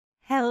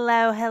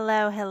Hello,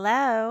 hello,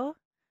 hello.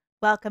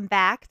 Welcome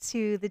back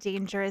to the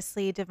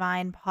Dangerously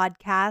Divine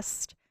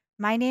podcast.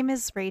 My name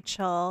is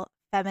Rachel,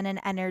 feminine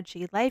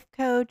energy life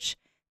coach,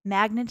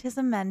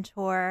 magnetism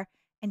mentor,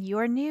 and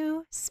your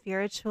new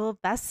spiritual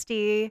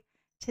bestie.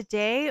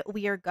 Today,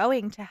 we are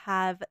going to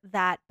have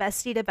that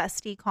bestie to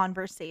bestie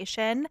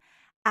conversation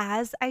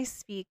as I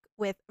speak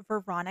with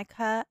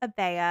Veronica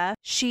Abella.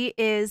 She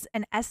is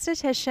an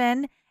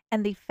esthetician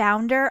and the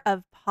founder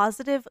of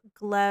Positive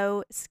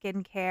Glow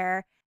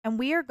Skincare, and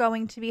we are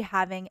going to be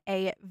having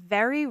a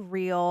very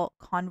real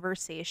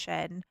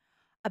conversation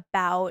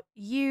about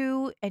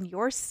you and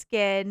your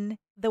skin,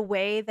 the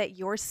way that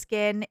your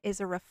skin is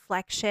a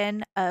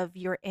reflection of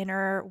your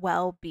inner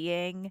well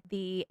being,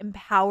 the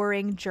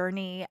empowering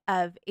journey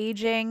of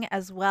aging,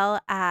 as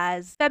well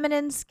as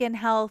feminine skin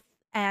health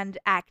and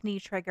acne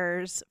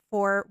triggers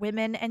for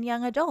women and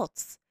young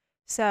adults.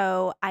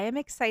 So I am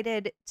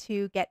excited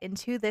to get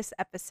into this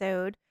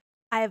episode.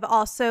 I've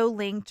also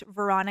linked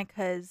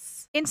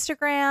Veronica's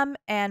Instagram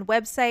and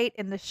website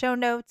in the show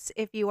notes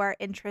if you are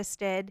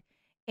interested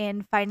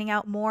in finding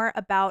out more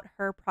about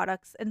her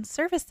products and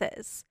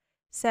services.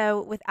 So,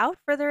 without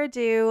further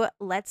ado,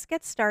 let's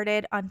get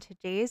started on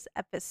today's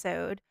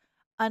episode,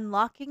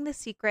 Unlocking the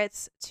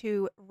Secrets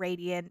to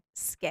Radiant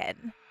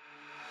Skin.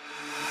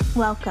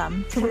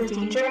 Welcome to the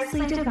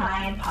Dangerously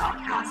Divine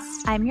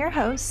podcast. I'm your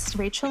host,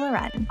 Rachel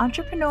Loren,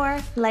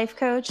 entrepreneur, life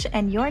coach,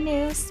 and your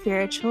new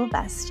spiritual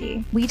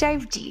bestie. We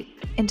dive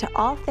deep into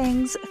all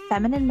things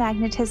feminine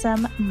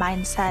magnetism,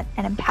 mindset,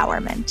 and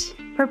empowerment.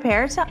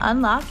 Prepare to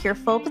unlock your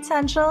full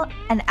potential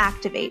and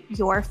activate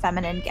your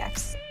feminine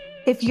gifts.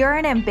 If you're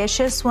an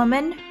ambitious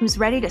woman who's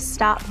ready to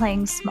stop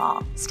playing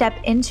small, step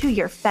into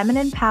your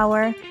feminine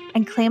power,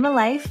 and claim a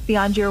life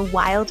beyond your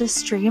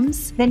wildest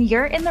dreams, then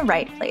you're in the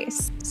right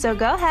place. So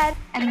go ahead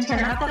and turn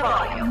up the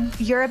volume.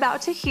 You're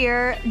about to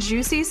hear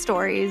juicy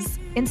stories,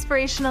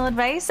 inspirational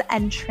advice,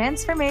 and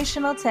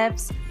transformational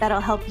tips that'll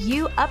help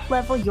you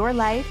up-level your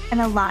life and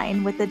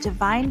align with the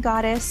divine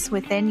goddess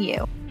within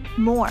you.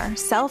 More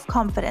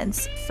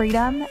self-confidence,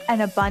 freedom,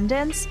 and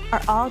abundance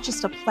are all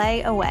just a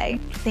play away.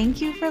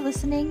 Thank you for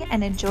listening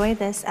and enjoy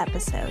this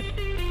episode.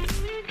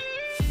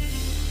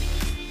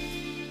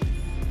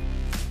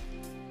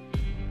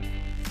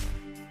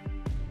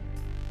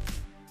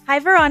 Hi,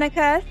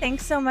 Veronica.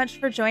 Thanks so much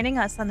for joining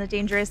us on the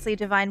Dangerously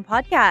Divine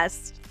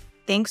podcast.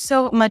 Thanks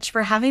so much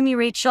for having me,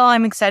 Rachel.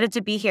 I'm excited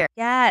to be here.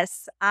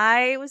 Yes,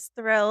 I was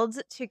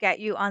thrilled to get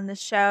you on the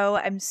show.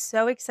 I'm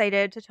so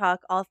excited to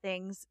talk all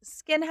things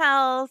skin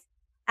health,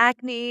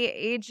 acne,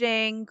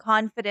 aging,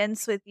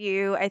 confidence with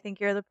you. I think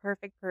you're the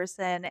perfect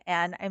person,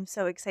 and I'm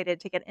so excited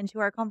to get into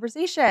our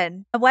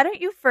conversation. Why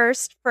don't you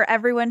first, for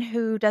everyone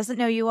who doesn't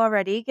know you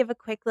already, give a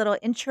quick little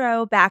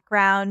intro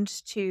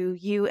background to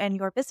you and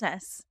your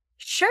business?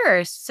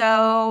 Sure.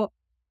 So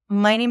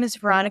my name is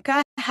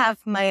Veronica. I have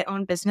my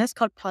own business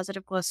called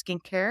Positive Glow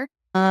Skincare.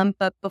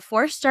 But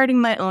before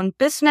starting my own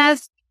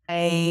business,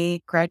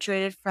 I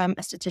graduated from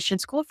esthetician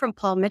school from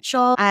Paul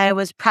Mitchell. I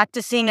was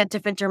practicing at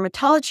different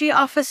dermatology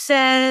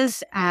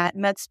offices, at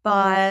med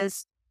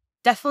spas.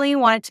 Definitely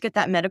wanted to get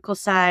that medical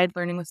side,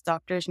 learning with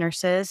doctors,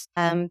 nurses.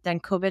 Then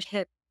COVID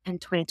hit in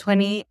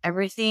 2020.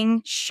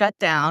 Everything shut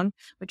down,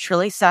 which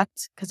really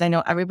sucked because I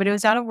know everybody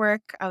was out of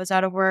work. I was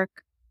out of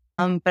work.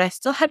 But I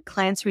still had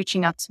clients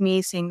reaching out to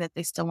me saying that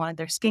they still wanted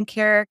their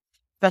skincare,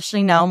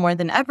 especially now more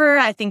than ever.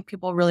 I think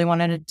people really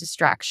wanted a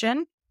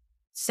distraction.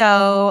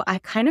 So I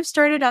kind of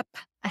I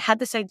had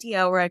this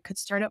idea where I could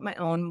start up my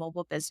own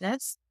mobile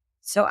business.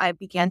 So I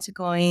began to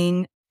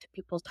going to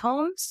people's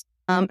homes.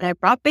 And I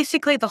brought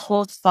basically the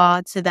whole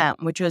spa to them,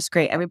 which was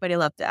great. Everybody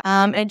loved it.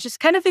 And just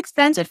kind of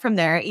expanded from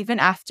there. Even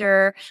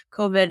after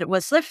COVID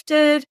was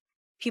lifted,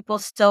 people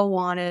still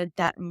wanted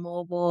that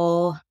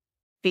mobile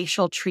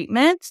facial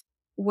treatment,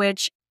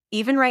 which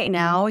even right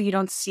now, you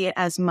don't see it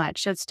as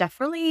much. So it's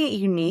definitely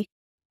unique,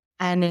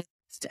 and it's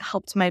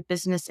helped my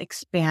business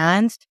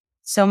expand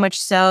so much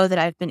so that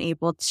I've been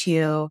able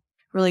to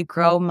really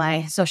grow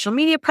my social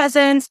media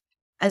presence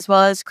as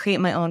well as create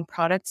my own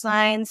product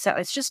line. So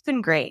it's just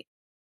been great.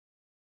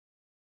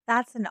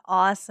 That's an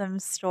awesome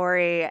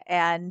story.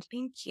 And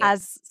Thank you.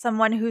 as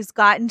someone who's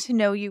gotten to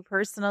know you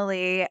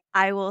personally,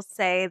 I will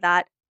say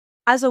that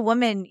as a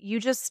woman,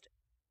 you just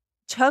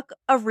took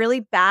a really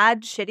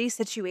bad, shitty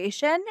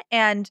situation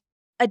and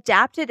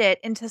adapted it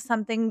into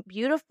something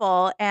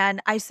beautiful.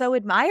 And I so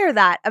admire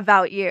that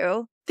about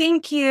you.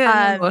 Thank you.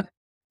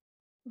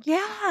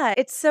 Yeah,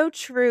 it's so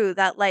true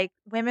that like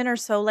women are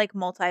so like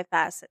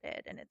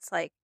multifaceted, and it's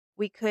like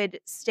we could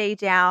stay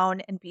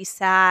down and be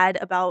sad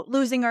about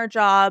losing our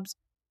jobs,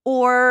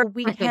 or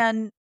we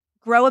can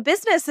grow a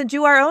business and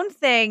do our own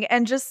thing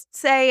and just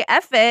say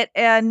F it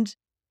and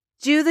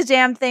do the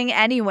damn thing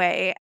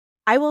anyway.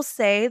 I will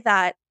say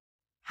that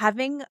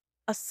having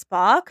a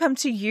spa come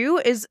to you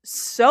is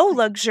so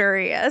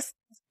luxurious.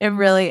 It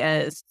really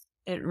is.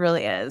 It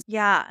really is.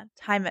 Yeah,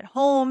 time at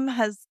home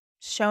has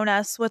shown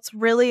us what's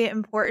really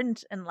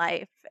important in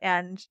life.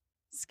 And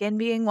skin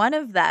being one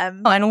of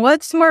them. Oh, and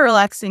what's more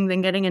relaxing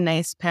than getting a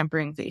nice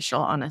pampering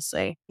facial,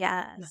 honestly?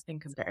 Yes. Nothing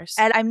compares.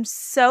 And I'm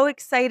so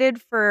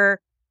excited for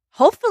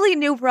hopefully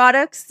new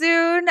products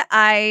soon.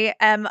 I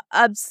am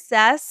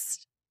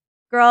obsessed.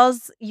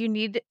 Girls, you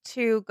need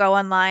to go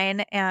online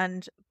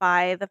and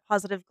buy the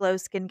Positive Glow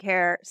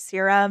skincare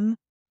serum.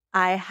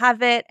 I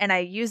have it and I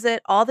use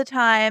it all the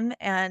time.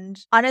 And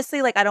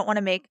honestly, like, I don't want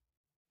to make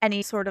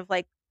any sort of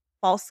like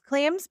false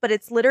claims, but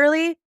it's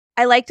literally,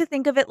 I like to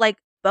think of it like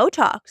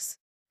Botox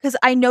because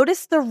I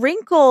noticed the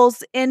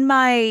wrinkles in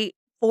my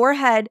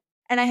forehead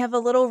and I have a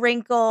little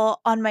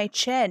wrinkle on my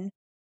chin.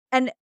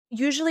 And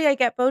usually I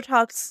get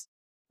Botox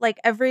like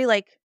every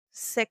like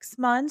 6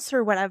 months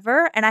or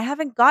whatever, and I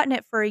haven't gotten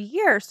it for a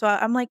year, so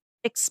I'm, like,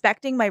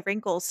 expecting my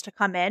wrinkles to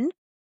come in.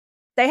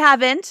 They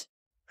haven't.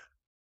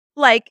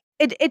 Like,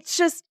 it's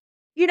just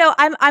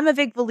I'm a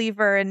big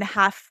believer in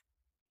half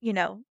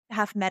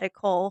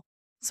medical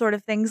sort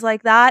of things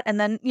like that, and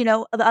then,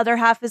 the other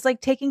half is,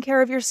 like, taking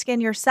care of your skin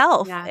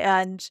yourself, Yeah.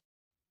 and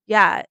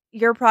yeah,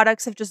 your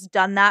products have just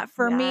done that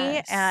for me,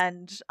 Yes.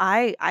 and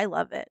I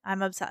love it.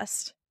 I'm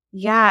obsessed.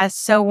 Yeah.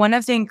 So one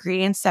of the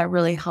ingredients that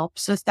really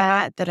helps with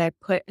that I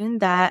put in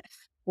that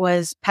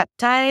was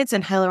peptides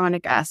and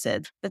hyaluronic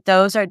acid. But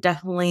those are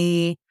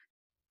definitely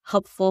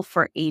helpful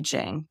for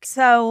aging.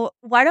 So,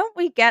 why don't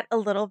we get a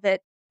little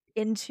bit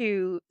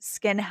into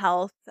skin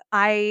health?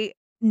 I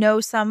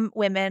know some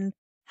women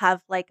have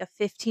like a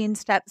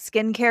 15-step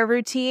skincare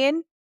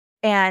routine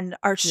and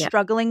are Yeah.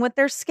 struggling with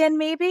their skin,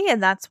 maybe,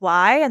 and that's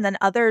why. And then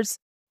others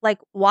like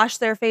wash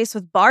their face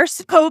with bar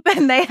soap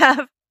and they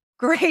have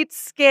great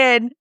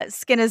skin.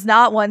 Skin is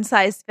not one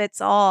size fits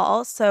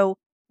all. So,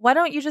 why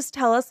don't you just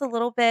tell us a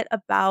little bit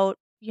about,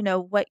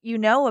 what you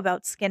know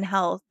about skin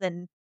health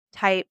and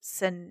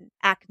types and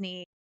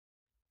acne?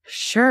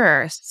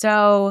 Sure.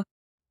 So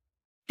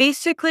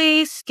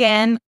basically,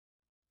 skin,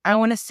 I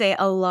want to say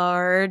a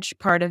large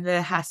part of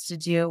it has to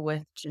do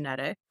with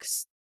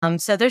genetics.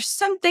 So there's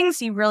some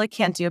things you really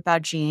can't do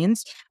about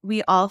genes.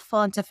 We all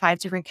fall into 5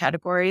 different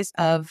categories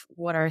of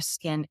what our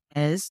skin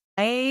is.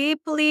 I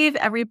believe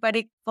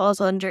everybody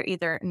falls under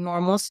either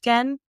normal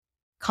skin,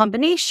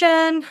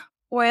 combination,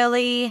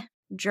 oily,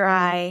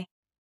 dry,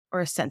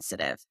 or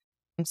sensitive.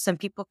 Some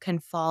people can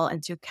fall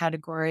into a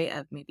category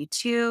of maybe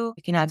two.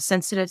 You can have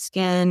sensitive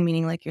skin,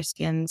 meaning like your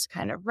skin's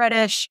kind of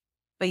reddish,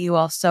 but you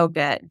also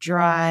get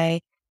dry.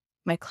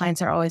 My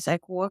clients are always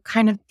like, what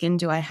kind of skin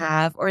do I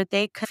have? Or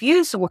they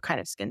confuse what kind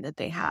of skin that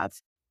they have.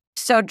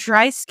 So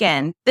dry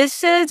skin,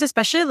 this is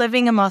especially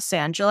living in Los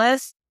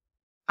Angeles.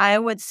 I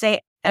would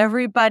say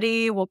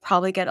everybody will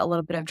probably get a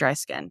little bit of dry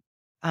skin.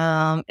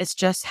 It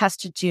just has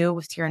to do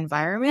with your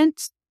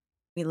environment.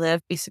 We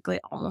live basically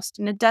almost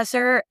in a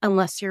desert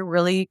unless you're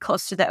really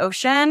close to the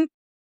ocean.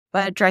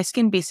 But dry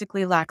skin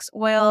basically lacks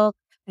oil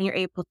and you're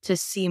able to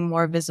see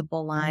more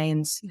visible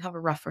lines. You have a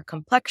rougher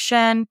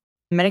complexion.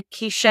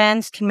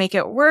 Medications can make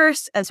it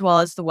worse as well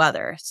as the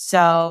weather.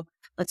 So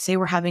let's say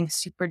we're having a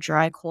super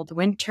dry, cold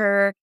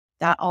winter.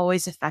 That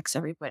always affects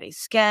everybody's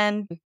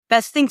skin.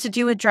 Best thing to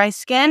do with dry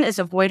skin is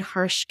avoid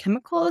harsh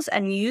chemicals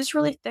and use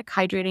really thick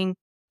hydrating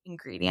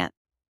ingredients.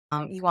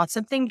 You want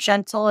something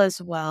gentle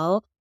as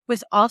well.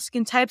 With all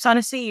skin types,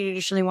 honestly, you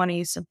usually want to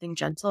use something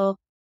gentle.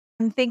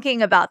 I'm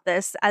thinking about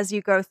this as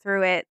you go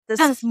through it.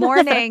 This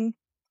morning,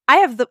 I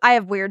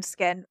have weird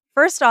skin.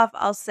 First off,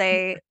 I'll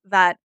say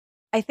that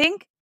I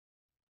think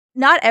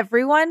not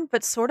everyone,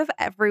 but sort of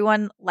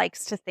everyone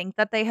likes to think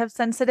that they have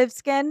sensitive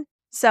skin.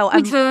 So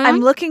I'm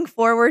Mhm. looking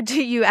forward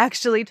to you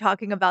actually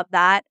talking about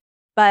that.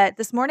 But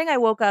this morning I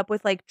woke up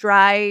with like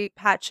dry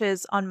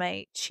patches on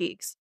my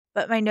cheeks,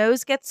 but my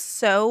nose gets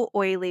so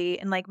oily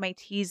in like my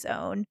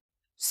T-zone.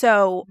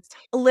 So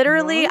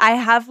literally Mhm. I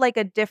have like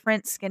a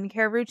different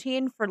skincare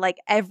routine for like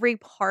every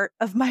part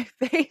of my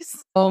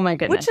face, Oh my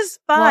which is goodness.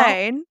 Well,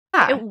 fine.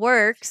 It yeah.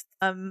 works.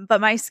 But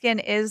my skin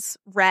is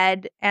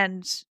red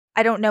and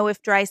I don't know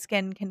if dry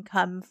skin can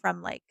come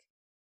from like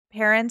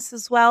parents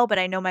as well, but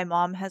I know my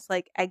mom has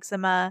like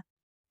eczema.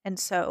 And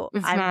so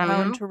I'm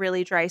prone Mhm. to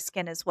really dry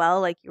skin as well,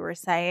 like you were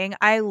saying.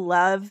 I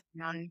love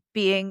None.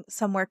 being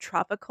somewhere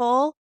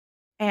tropical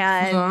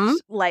and Mhm.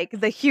 like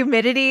the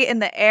humidity in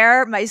the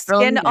air. My Really,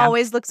 skin yeah.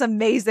 always looks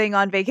amazing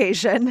on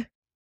vacation.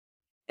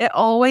 It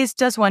always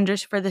does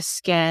wonders for the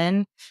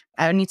skin.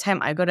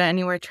 Anytime I go to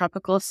anywhere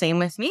tropical, same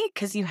with me,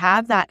 because you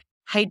have that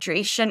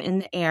hydration in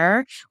the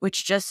air,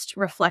 which just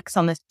reflects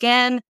on the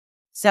skin.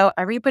 So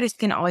everybody's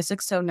skin always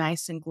looks so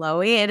nice and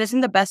glowy. It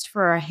isn't the best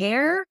for our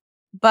hair,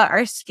 but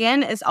our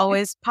skin is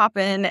always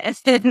popping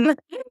in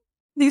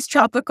these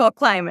tropical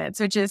climates,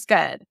 which is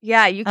good.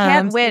 Yeah, you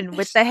can't So win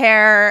with the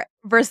hair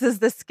versus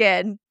the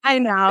skin. I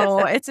know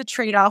it's a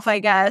trade-off, I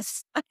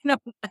guess.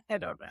 I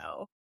don't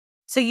know.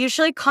 So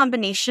usually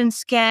combination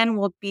skin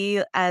will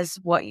be as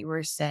what you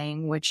were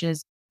saying, which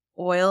is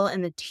oil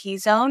in the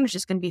T-zone, which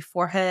is going to be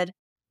forehead,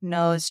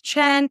 nose,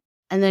 chin,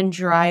 and then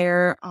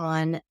drier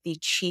on the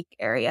cheek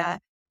area.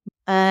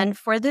 And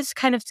for this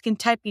kind of skin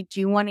type, you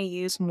do want to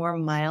use more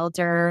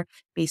milder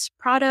based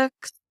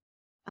products.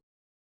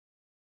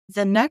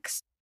 The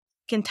next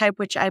skin type,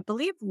 which I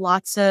believe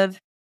lots of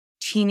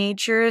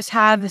teenagers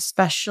have,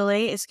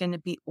 especially, is going to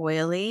be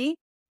oily.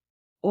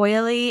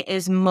 Oily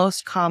is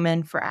most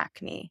common for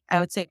acne. I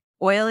would say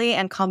oily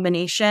and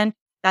combination,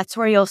 that's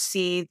where you'll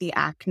see the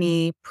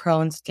acne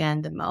prone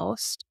skin the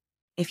most.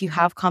 If you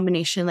have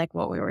combination like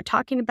what we were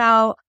talking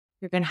about,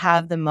 you're going to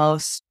have the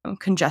most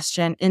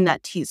congestion in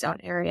that T-zone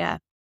area.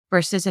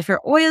 Versus if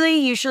you're oily,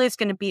 usually it's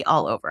going to be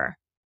all over.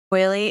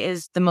 Oily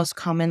is the most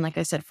common, like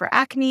I said, for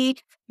acne.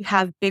 You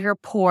have bigger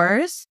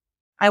pores.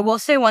 I will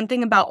say one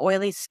thing about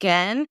oily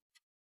skin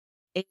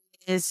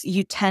is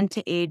you tend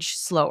to age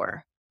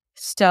slower.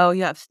 So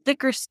you have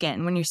thicker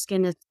skin. When your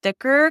skin is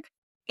thicker,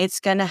 it's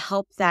going to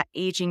help that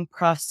aging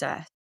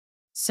process.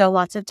 So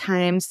lots of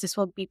times this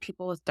will be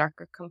people with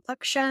darker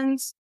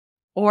complexions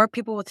or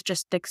people with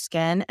just thick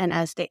skin. And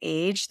as they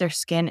age, their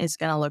skin is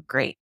going to look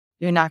great.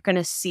 You're not going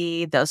to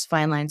see those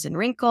fine lines and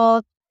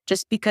wrinkles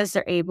just because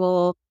they're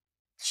able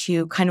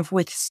to kind of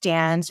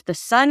withstand the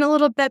sun a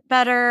little bit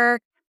better.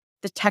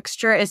 The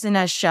texture isn't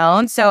as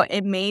shown. So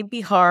it may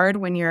be hard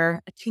when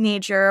you're a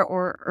teenager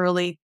or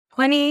early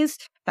 20s.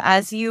 But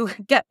as you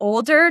get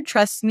older,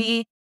 trust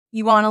me,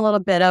 you want a little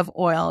bit of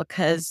oil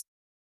because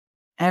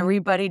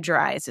everybody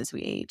dries as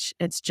we age.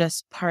 It's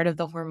just part of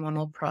the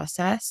hormonal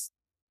process.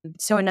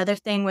 So another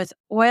thing with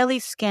oily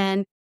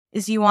skin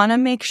is you want to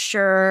make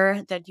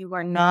sure that you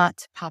are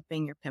not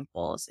popping your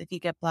pimples. If you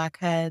get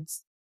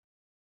blackheads,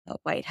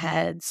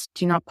 whiteheads,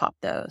 do not pop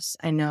those.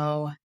 I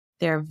know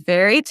they're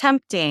very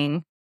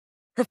tempting.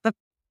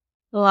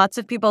 Lots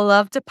of people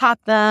love to pop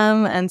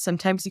them, and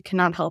sometimes you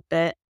cannot help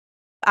it.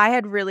 I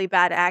had really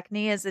bad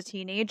acne as a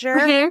teenager.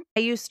 Mhm. I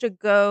used to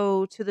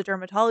go to the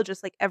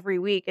dermatologist like every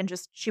week and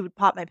she would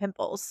pop my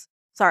pimples.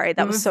 Sorry,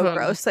 that was so Mhm.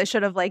 gross. I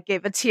should have like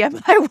gave a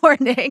TMI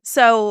warning.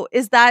 So,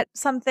 is that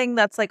something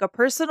that's like a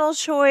personal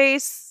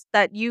choice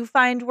that you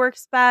find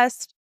works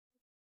best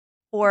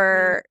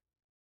or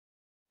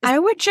is I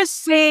would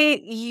just say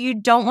you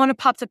don't want to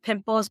pop the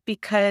pimples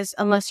because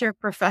unless you're a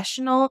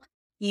professional,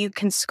 you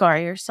can scar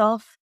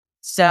yourself.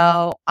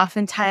 So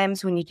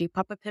oftentimes when you do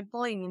pop a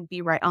pimple, you need to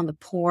be right on the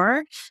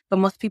pore, but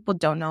most people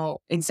don't know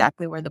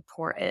exactly where the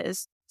pore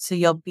is. So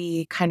you'll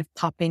be kind of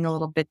popping a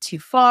little bit too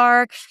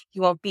far.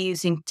 You won't be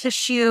using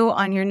tissue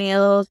on your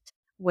nails,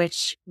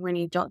 which when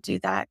you don't do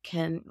that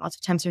can lots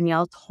of times your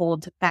nails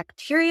hold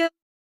bacteria.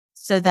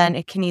 So then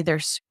it can either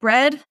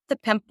spread the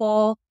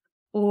pimple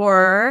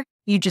or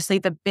you just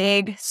leave a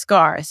big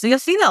scar. So you'll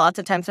see that lots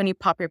of times when you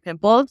pop your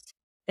pimples,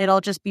 it'll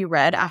just be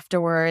red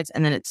afterwards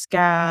and then it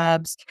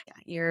scabs. Yeah,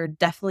 you're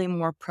definitely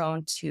more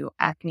prone to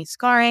acne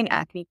scarring,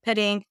 acne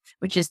pitting,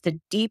 which is the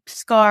deep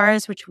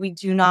scars, which we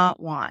do not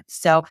want.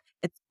 So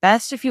it's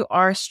best if you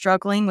are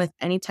struggling with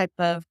any type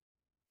of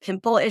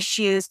pimple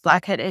issues,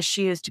 blackhead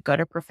issues, to go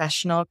to a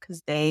professional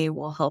because they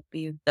will help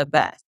you the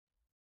best.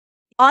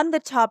 on the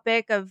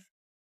topic of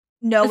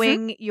Mhm.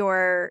 knowing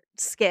your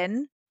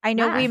skin, I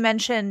know we Yeah.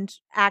 mentioned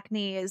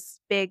acne is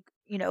big,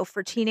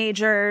 for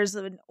teenagers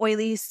and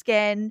oily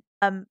skin,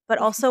 but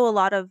also a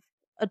lot of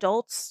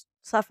adults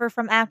suffer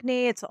from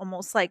acne. It's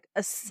almost like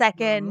a Mhm.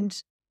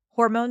 second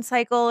hormone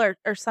cycle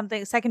or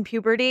something, second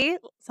puberty,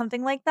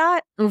 something like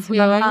that.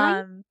 Mhm.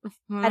 Um,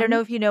 I don't Mhm. know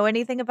if you know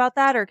anything about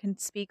that or can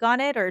speak on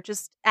it or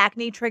just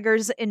acne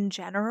triggers in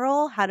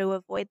general, how to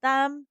avoid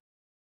them.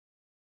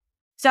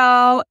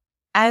 So,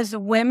 as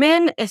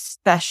women,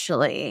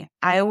 especially,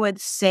 I would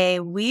say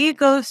we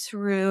go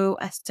through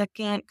a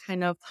second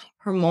kind of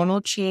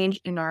hormonal change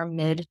in our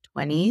mid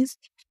 20s.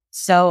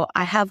 So,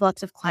 I have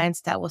lots of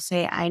clients that will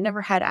say, I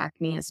never had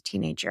acne as a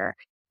teenager,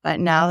 but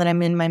now that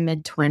I'm in my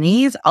mid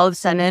 20s, all of a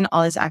sudden,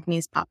 all this acne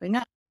is popping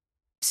up.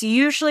 So,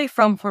 usually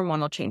from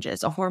hormonal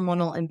changes, a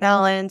hormonal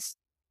imbalance.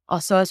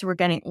 Also, as we're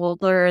getting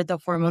older, the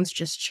hormones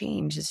just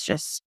change. It's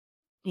just,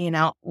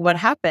 what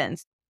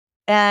happens.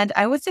 And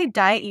I would say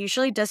diet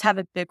usually does have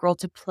a big role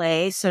to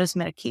play. So does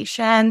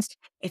medications.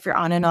 If you're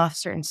on and off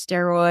certain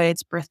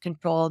steroids, birth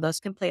control, those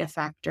can play a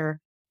factor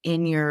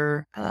in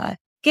your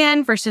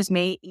skin versus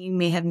you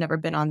may have never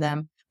been on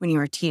them when you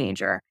were a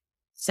teenager.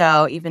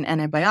 So even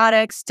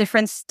antibiotics,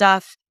 different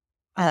stuff,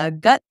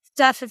 gut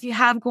stuff if you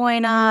have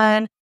going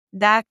on,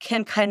 that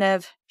can kind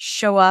of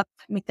show up,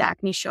 make the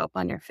acne show up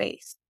on your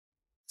face.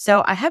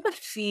 So I have a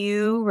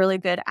few really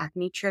good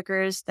acne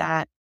triggers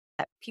that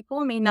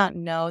people may not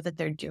know that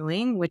they're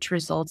doing, which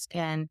results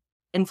in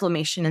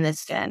inflammation in the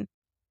skin.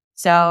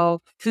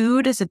 So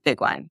food is a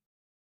big one.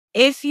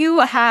 If you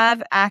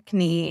have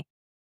acne,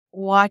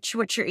 watch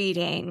what you're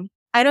eating.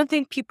 I don't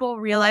think people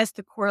realize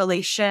the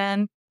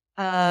correlation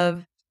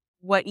of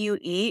what you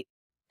eat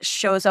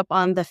shows up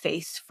on the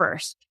face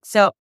first.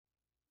 So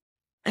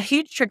a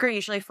huge trigger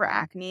usually for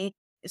acne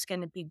is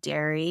going to be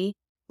dairy,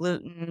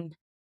 gluten,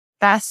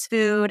 fast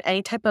food,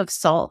 any type of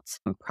salt,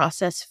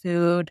 processed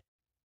food,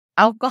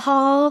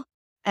 alcohol.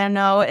 I don't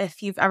know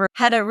if you've ever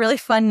had a really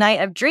fun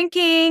night of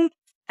drinking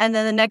and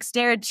then the next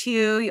day or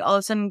two, you all of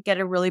a sudden get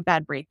a really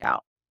bad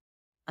breakout.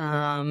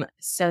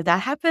 So that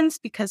happens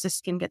because the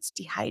skin gets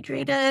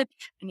dehydrated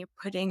and you're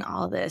putting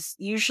all this,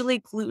 usually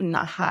gluten,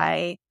 a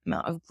high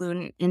amount of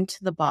gluten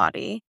into the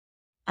body.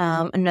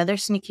 Another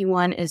sneaky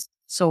one is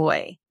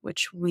soy,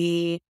 which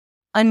we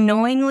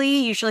unknowingly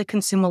usually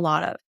consume a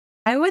lot of.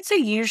 I would say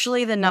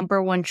usually the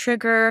number one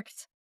trigger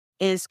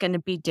is going to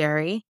be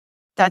dairy.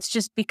 That's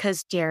just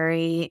because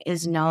dairy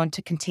is known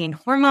to contain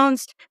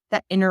hormones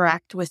that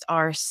interact with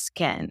our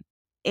skin.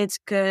 It's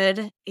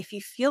good if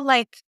you feel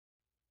like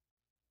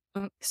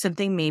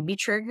something may be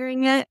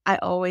triggering it. I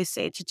always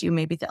say to do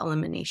maybe the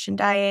elimination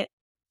diet,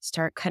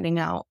 start cutting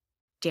out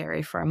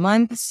dairy for a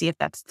month, see if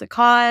that's the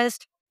cause.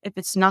 If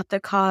it's not the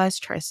cause,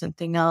 try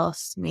something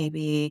else,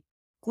 maybe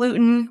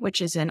gluten,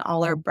 which is in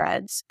all our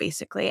breads.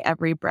 Basically,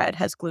 every bread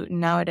has gluten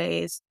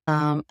nowadays.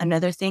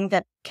 Another thing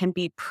that can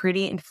be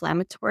pretty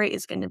inflammatory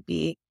is going to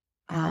be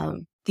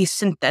these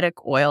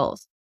synthetic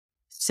oils.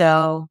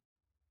 So,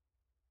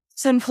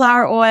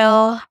 sunflower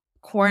oil,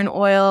 corn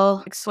oil,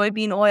 like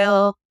soybean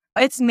oil.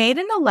 It's made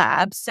in a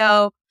lab,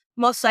 so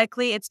most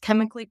likely it's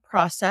chemically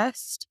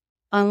processed,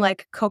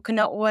 unlike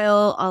coconut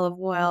oil, olive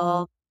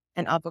oil,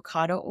 and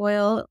avocado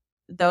oil.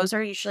 Those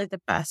are usually the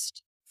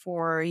best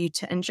for you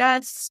to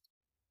ingest.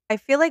 I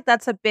feel like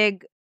that's a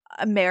big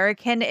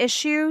American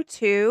issue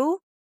too.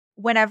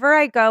 Whenever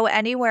I go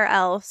anywhere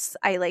else,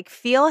 I like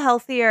feel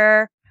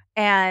healthier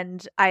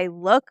and I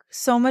look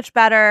so much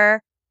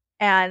better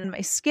and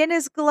my skin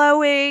is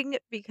glowing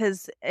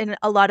because in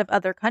a lot of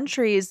other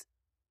countries,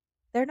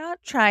 they're not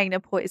trying to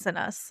poison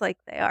us like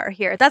they are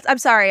here. I'm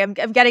sorry, I'm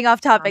getting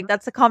off topic.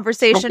 That's a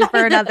conversation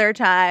for another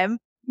time.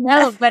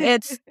 No, but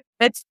it's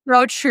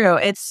so true.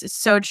 It's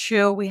so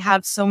true. We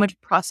have so much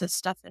processed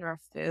stuff in our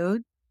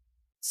food.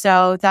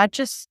 So that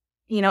just,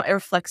 it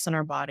reflects on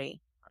our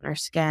body, on our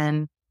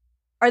skin.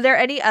 Are there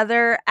any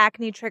other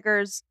acne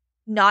triggers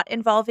not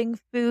involving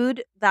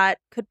food that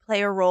could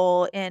play a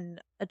role in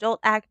adult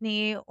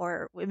acne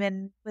or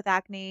women with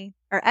acne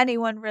or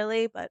anyone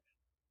really? But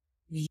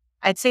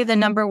I'd say the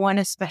number one,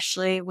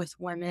 especially with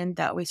women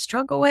that we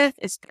struggle with,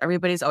 is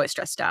everybody's always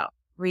stressed out.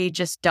 We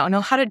just don't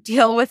know how to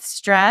deal with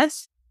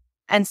stress.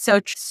 And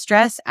so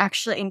stress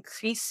actually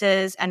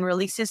increases and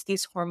releases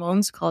these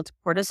hormones called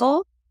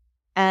cortisol.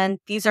 And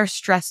these are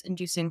stress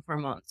inducing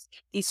hormones.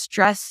 These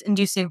stress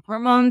inducing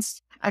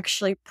hormones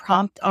actually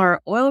prompt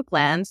our oil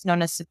glands,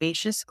 known as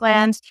sebaceous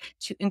glands,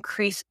 to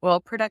increase oil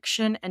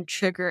production and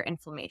trigger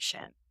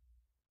inflammation.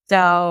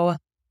 So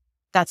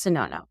that's a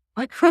no-no.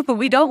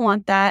 We don't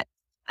want that.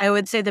 I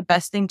would say the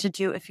best thing to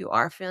do if you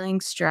are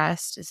feeling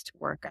stressed is to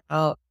work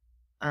out,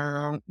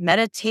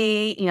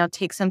 meditate,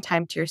 take some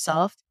time to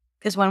yourself.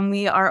 Because when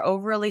we are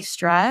overly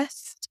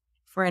stressed,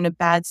 if we're in a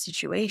bad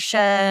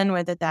situation,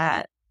 whether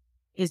that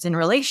is in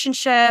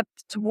relationship,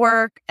 to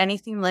work,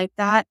 anything like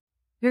that,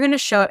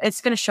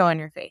 it's going to show on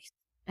your face.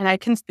 And I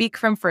can speak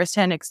from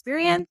firsthand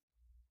experience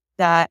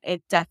that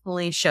it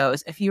definitely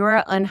shows. If you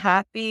are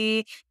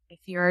unhappy, if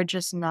you're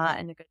just not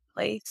in a good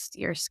place,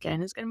 your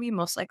skin is going to be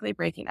most likely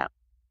breaking out.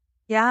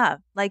 yeah,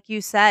 like you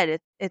said,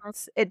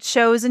 it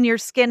shows in your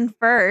skin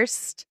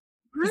first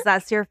because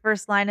that's your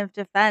first line of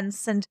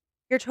defense. And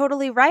you're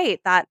totally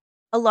right that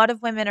a lot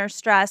of women are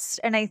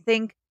stressed. And I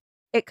think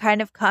it kind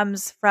of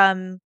comes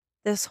from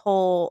this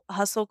whole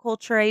hustle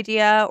culture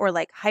idea or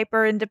like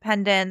hyper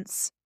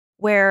independence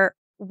where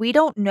we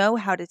don't know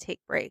how to take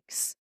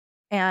breaks.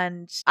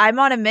 And I'm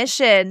on a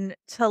mission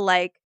to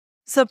like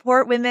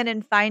support women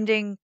in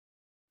finding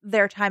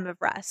their time of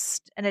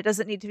rest. And it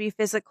doesn't need to be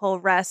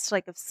physical rest,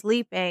 like of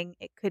sleeping.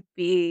 It could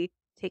be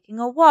taking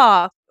a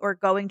walk or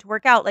going to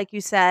work out, like you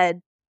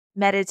said,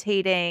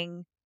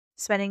 meditating,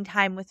 spending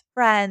time with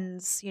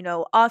friends,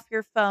 off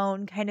your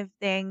phone kind of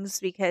things,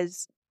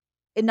 because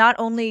not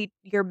only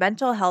your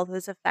mental health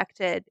is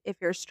affected if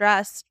you're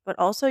stressed, but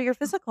also your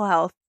physical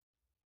health.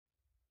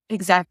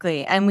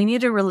 Exactly. And we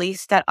need to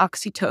release that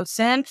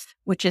oxytocin,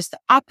 which is the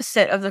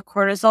opposite of the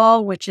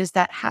cortisol, which is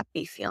that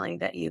happy feeling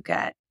that you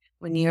get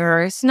when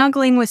you're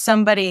snuggling with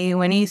somebody,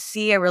 when you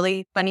see a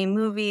really funny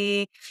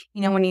movie,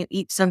 when you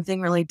eat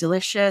something really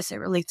delicious, it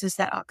releases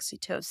that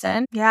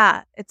oxytocin.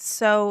 Yeah, it's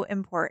so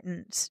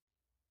important.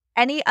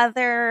 Any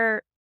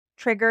other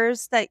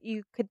triggers that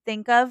you could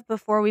think of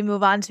before we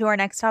move on to our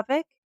next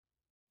topic?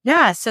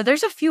 Yeah. So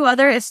there's a few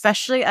other,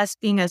 especially us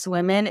being as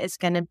women, it's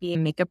going to be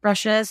makeup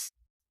brushes.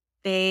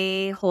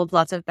 They hold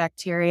lots of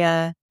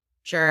bacteria,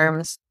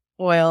 germs,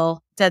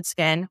 oil, dead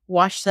skin.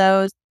 Wash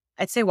those.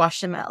 I'd say wash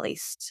them at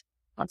least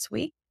once a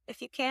week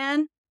if you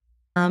can.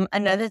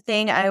 Another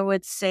thing I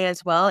would say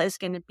as well is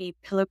going to be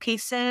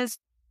pillowcases.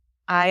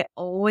 I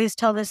always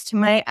tell this to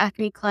my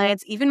acne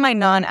clients, even my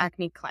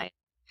non-acne clients.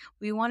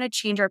 We want to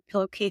change our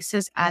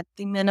pillowcases at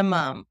the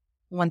minimum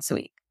once a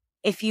week.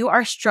 If you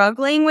are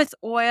struggling with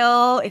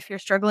oil, if you're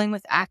struggling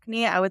with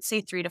acne, I would say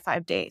 3 to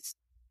 5 days.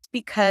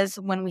 Because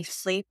when we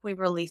sleep, we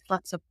release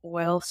lots of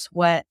oil,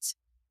 sweat,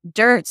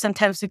 dirt.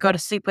 Sometimes we go to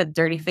sleep with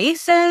dirty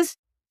faces.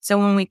 So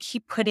when we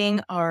keep putting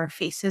our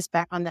faces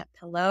back on that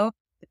pillow,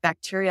 the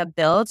bacteria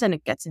builds and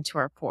it gets into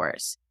our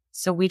pores.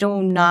 So we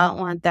do not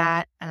want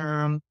that.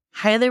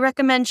 Highly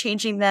recommend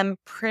changing them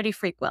pretty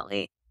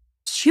frequently.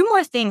 Two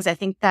more things I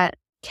think that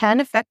can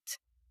affect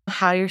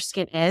how your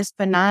skin is,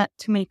 but not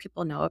too many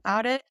people know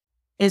about it,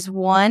 is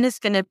one is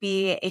going to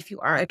be if you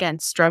are, again,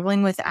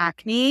 struggling with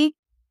acne,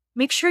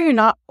 make sure you're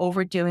not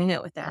overdoing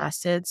it with the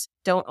acids.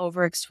 Don't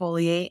over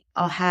exfoliate.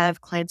 I'll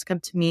have clients come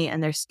to me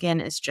and their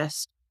skin is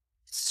just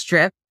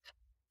stripped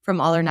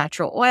from all their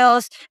natural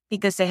oils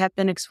because they have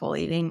been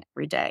exfoliating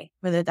every day,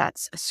 whether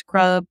that's a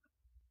scrub,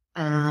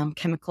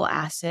 chemical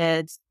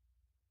acids.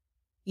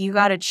 You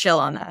got to chill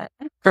on that.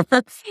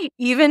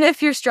 Even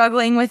if you're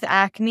struggling with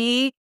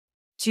acne,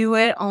 do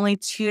it only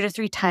 2 to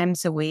 3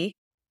 times a week.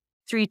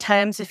 3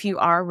 times if you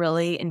are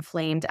really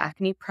inflamed,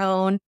 acne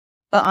prone.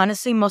 But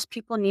honestly, most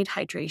people need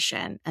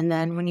hydration. And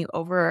then when you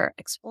over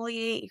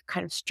exfoliate, you're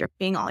kind of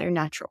stripping all your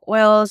natural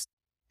oils.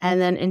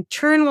 And then in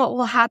turn, what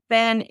will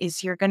happen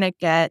is you're going to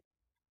get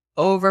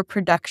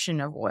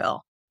overproduction of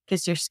oil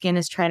because your skin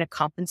is trying to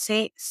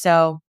compensate.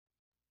 So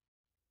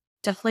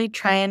definitely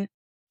try and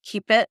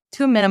keep it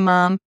to a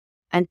minimum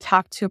and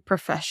talk to a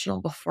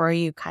professional before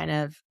you kind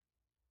of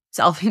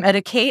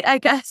self-medicate, I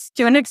guess,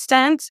 to an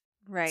extent.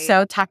 Right.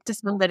 So talk to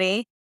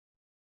somebody.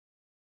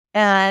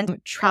 And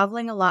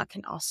traveling a lot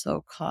can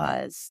also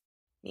cause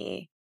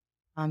me.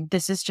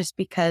 This is just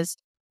because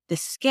the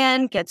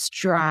skin gets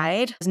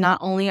dried. Not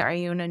only are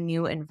you in a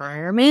new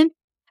environment,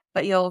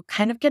 but you'll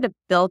kind of get a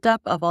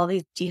buildup of all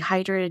these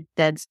dehydrated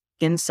dead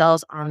skin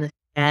cells on the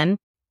skin.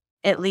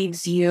 It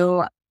leaves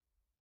you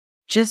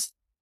just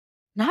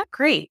not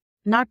great,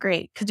 not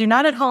great because you're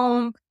not at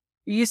home.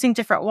 You're using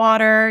different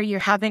water. You're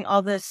having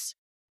all this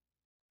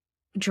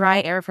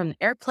dry air from the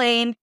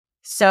airplane.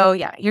 So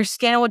yeah, your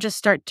skin will just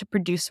start to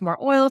produce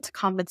more oil to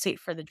compensate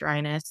for the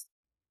dryness.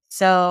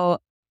 So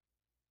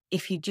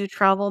if you do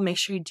travel, make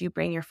sure you do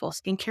bring your full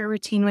skincare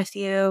routine with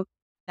you.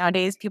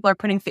 Nowadays, people are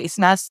putting face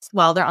masks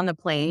while they're on the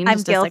plane, I'm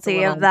just as like a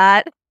guilty of little,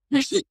 that.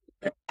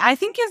 I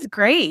think it's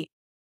great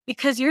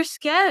because your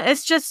skin,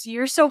 it's just,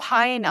 you're so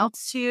high in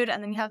altitude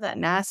and then you have that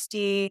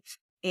nasty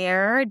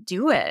air.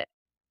 Do it.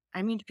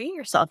 I mean, be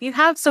yourself. You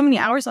have so many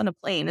hours on a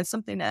plane. It's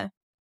something to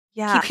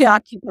Yeah. keep you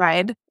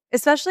occupied.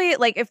 Especially,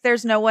 like, if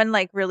there's no one,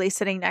 like, really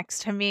sitting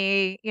next to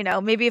me,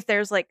 maybe if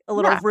there's, like, a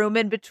little Yeah. room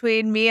in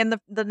between me and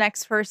the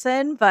next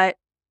person, but,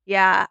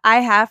 yeah,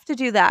 I have to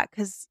do that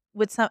because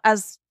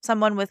as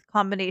someone with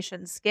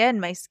combination skin,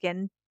 my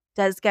skin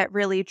does get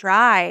really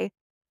dry,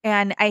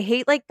 and I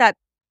hate, like, that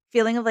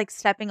feeling of, like,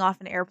 stepping off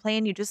an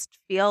airplane, you just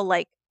feel,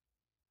 like,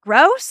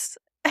 gross.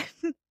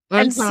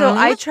 And so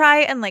I Mhm. try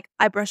and, like,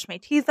 I brush my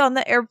teeth on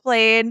the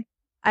airplane.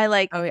 I,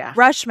 like, Oh, yeah.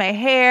 brush my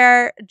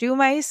hair, do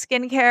my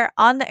skincare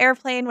on the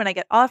airplane when I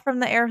get off from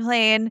the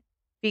airplane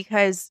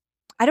because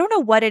I don't know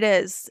what it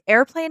is.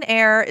 Airplane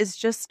air is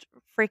just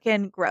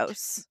freaking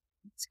gross.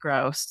 It's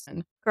gross.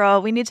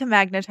 Girl, we need to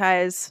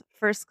magnetize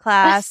first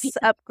class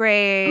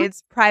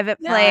upgrades, private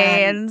Yeah.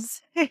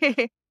 planes.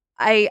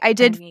 I I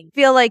did mean,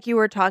 feel like you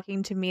were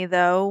talking to me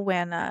though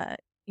when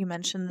you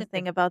mentioned the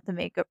thing about the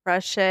makeup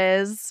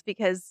brushes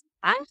because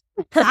I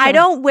I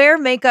don't wear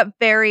makeup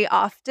very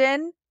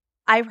often.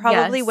 I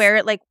probably yes. wear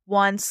it, like,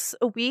 once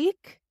a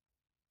week,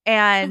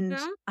 and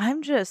Mhm.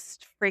 I'm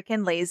just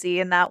freaking lazy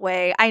in that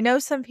way. I know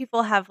some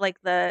people have, like,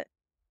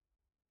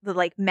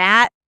 like,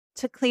 mat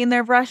to clean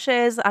their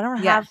brushes. I don't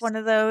have Yes. one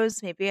of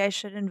those. Maybe I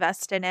should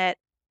invest in it,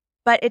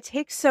 but it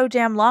takes so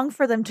damn long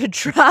for them to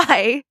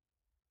dry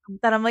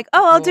that I'm like,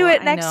 "Oh, I'll do Oh,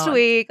 it I next know.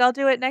 week. I'll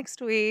do it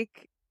next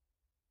week."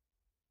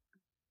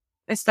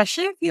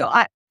 Especially if you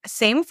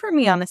same for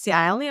me, honestly.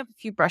 I only have a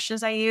few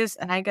brushes I use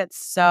and I get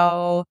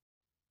so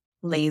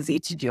lazy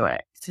to do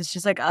it. So it's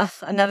just like, ugh,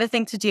 another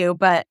thing to do.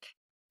 But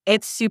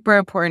it's super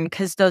important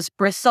because those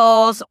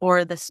bristles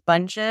or the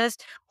sponges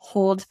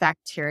hold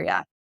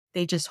bacteria.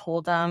 They just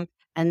hold them.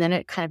 And then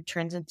it kind of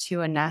turns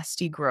into a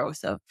nasty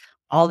growth of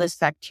all this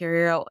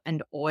bacteria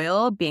and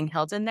oil being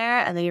held in there.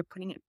 And then you're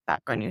putting it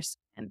back on your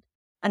skin.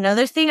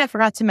 Another thing I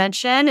forgot to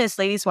mention is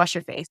ladies, wash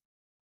your face.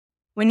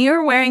 When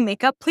you're wearing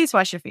makeup, please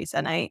wash your face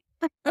at night.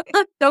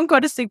 Don't go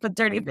to sleep with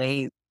dirty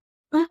face.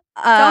 Don't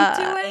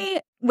do Uh,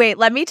 it. wait,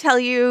 let me tell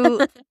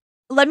you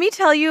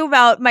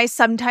about my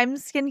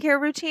sometimes skincare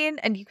routine,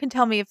 and you can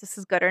tell me if this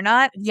is good or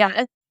not.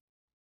 Yeah.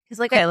 'Cause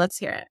like I Okay, let's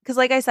hear it. 'Cause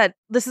like I said,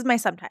 this is my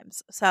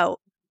sometimes, so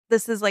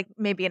this is, like,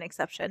 maybe an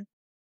exception.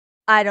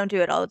 I don't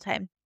do it all the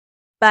time,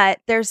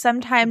 but there's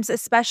sometimes,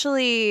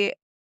 especially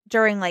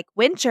during, like,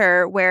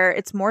 winter where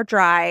it's more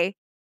dry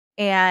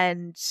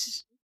and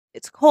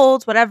it's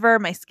cold, whatever,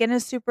 my skin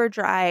is super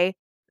dry,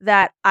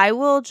 that I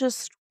will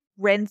just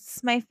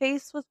rinse my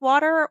face with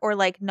water or,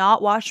 like,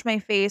 not wash my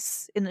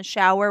face in the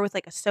shower with,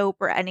 like, a soap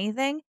or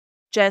anything,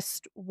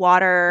 just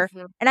water,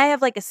 Mhm. and I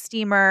have, like, a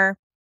steamer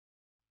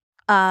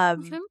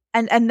Mhm.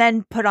 and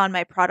then put on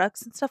my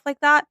products and stuff like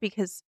that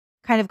because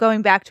kind of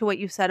going back to what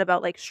you said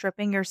about, like,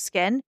 stripping your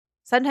skin,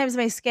 sometimes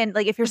my skin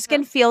like, if your Mhm.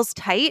 skin feels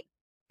tight,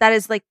 that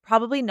is, like,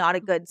 probably not a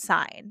good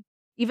sign,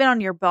 even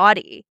on your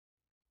body,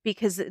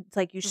 because it's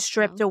like you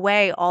stripped Mhm.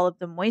 away all of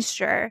the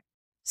moisture.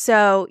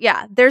 So,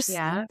 yeah,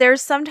 Yeah.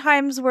 there's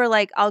sometimes where,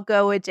 like, I'll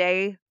go a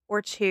day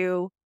or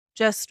 2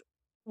 just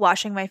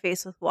washing my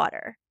face with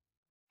water.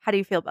 How do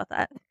you feel about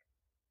that?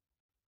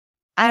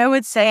 I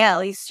would say at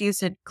least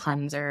use a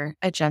cleanser,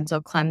 a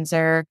gentle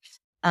cleanser.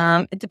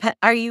 It depends.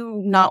 Are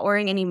you not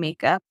wearing any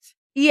makeup?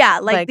 Yeah,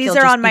 like Like these you'll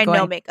are just on be my no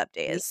going, makeup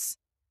yeah. days.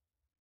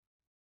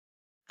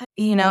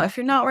 If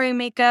you're not wearing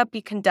makeup,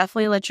 you can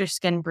definitely let your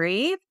skin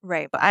breathe.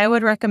 Right. But I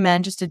would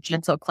recommend just a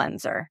gentle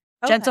cleanser.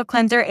 Okay. Gentle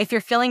cleanser. If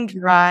you're feeling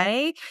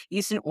dry,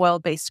 use an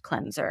oil-based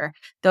cleanser.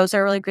 Those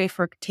are really great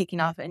for taking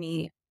off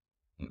mm,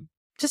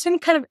 just any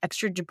kind of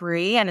extra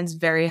debris, and it's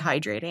very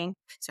hydrating.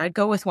 So I'd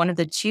go with one of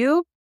the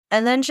two,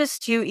 and then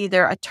just do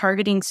either a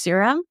targeting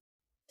serum.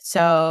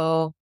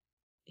 So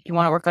if you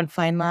want to work on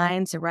fine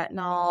lines, a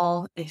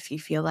retinol. If you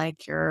feel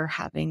like you're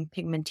having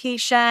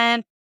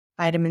pigmentation,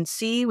 vitamin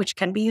C, which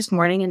can be used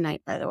morning and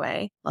night, by the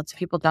way. Lots of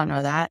people don't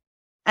know that.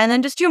 And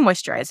then just do a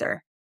moisturizer.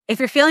 If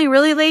you're feeling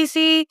really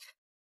lazy,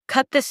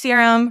 cut the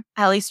serum,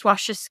 at least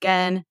wash your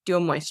skin, do a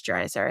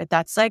moisturizer.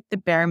 That's like the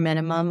bare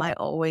minimum I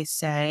always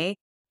say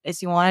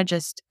is you want to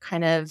just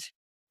kind of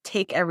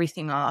take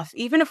everything off.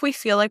 Even if we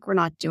feel like we're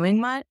not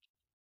doing much,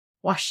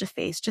 wash the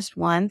face just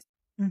once,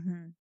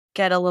 Mhm.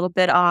 get a little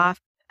bit off,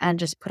 and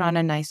just put on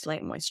a nice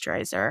light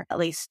moisturizer. At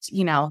least,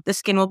 the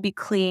skin will be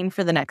clean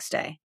for the next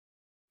day.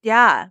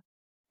 Yeah.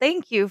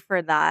 Thank you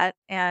for that.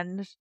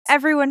 And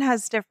everyone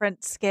has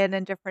different skin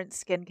and different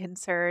skin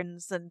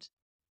concerns. And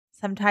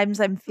sometimes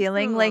I'm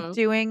feeling like Mhm.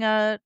 doing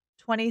a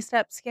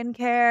 20-step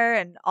skincare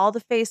and all the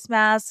face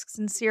masks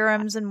and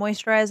serums and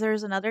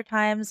moisturizers. And other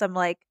times I'm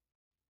like,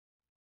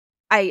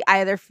 I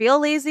either feel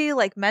lazy,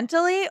 like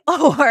mentally,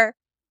 or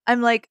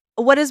I'm like,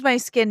 what does my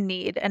skin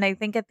need? And I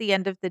think at the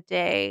end of the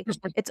day,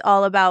 it's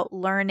all about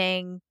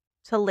learning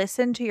to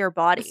listen to your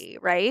body,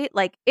 right?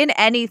 Like in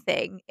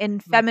anything, in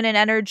feminine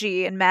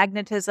energy and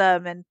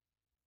magnetism and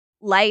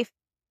life,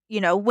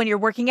 when you're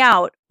working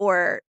out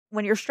or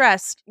when you're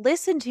stressed,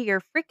 listen to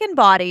your freaking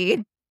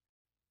body.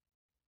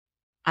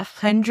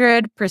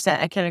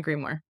 100%. I can't agree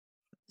more.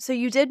 So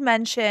you did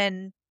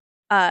mention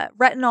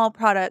retinol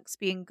products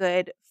being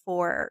good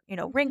for,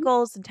 Mhm.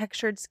 wrinkles and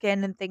textured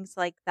skin and things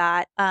like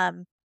that.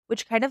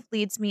 Which kind of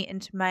leads me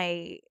into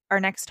my our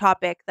next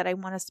topic that I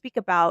want to speak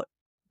about,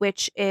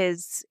 which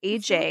is Mhm.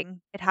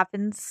 aging. It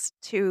happens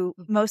to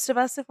most of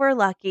us if we're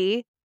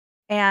lucky.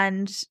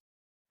 And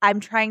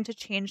I'm trying to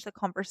change the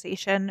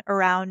conversation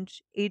around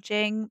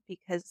aging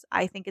because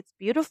I think it's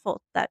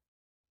beautiful that,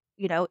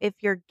 if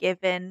you're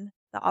given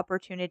the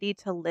opportunity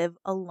to live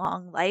a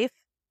long life,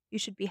 you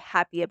should be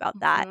happy about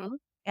that Mhm.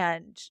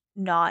 and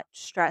not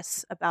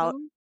stress about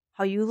Mhm.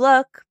 how you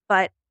look.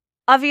 But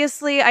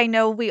obviously, I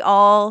know we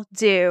all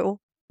do.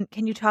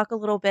 Can you talk a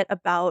little bit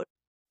about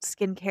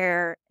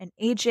skincare and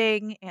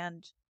aging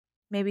and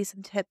maybe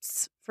some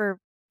tips for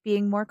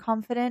being more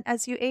confident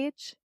as you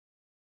age?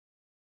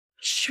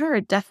 Sure,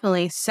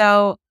 definitely.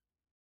 So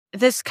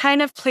this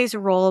kind of plays a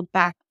role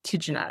back to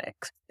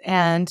genetics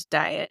and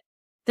diet.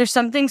 There's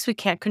some things we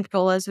can't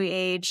control as we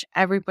age.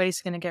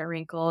 Everybody's going to get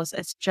wrinkles.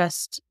 It's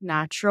just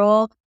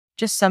natural.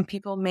 Just some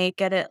people may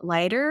get it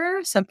lighter.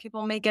 Some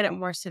people may get it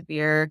more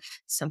severe.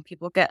 Some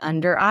people get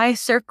under eye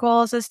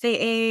circles as they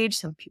age.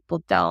 Some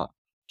people don't.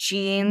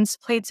 Genes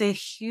plays a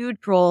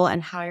huge role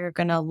in how you're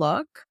going to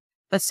look,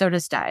 but so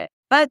does diet.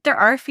 But there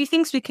are a few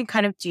things we can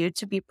kind of do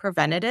to be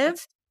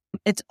preventative.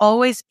 It's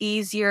always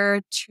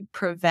easier to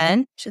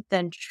prevent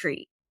than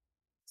treat.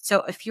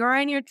 So if you're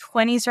in your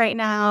 20s right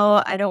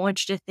now, I don't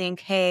want you to think,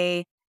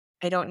 hey,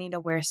 I don't need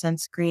to wear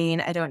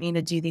sunscreen. I don't need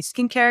to do these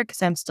skincare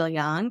because I'm still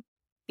young.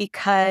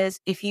 Because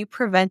if you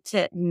prevent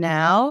it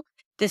now,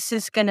 this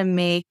is going to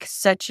make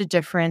such a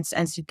difference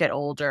as you get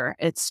older.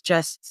 It's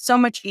just so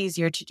much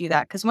easier to do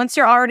that. Because once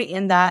you're already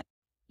in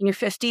your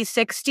 50s,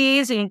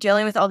 60s, and you're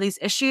dealing with all these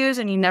issues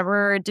and you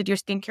never did your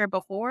skincare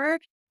before,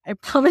 I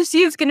promise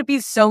you it's going to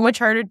be so much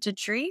harder to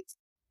treat.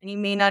 And you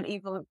may not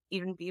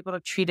even be able to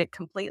treat it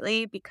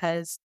completely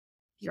because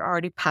you're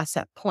already past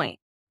that point.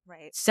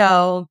 Right.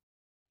 So,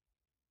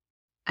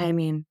 I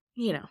mean,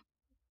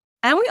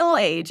 and we all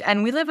age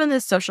and we live in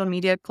this social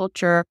media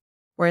culture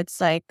where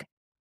it's like,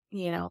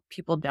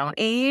 people don't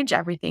age,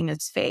 everything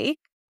is fake,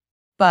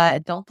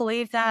 but don't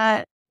believe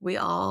that. We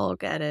all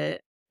get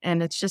it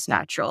and it's just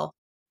natural.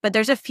 But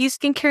there's a few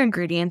skincare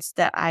ingredients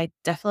that I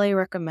definitely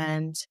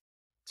recommend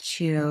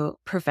to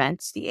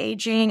prevent the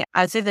aging.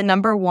 I'd say the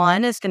number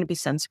one is going to be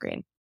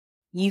sunscreen.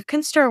 You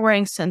can start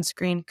wearing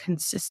sunscreen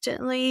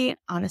consistently,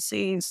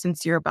 honestly,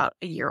 since you're about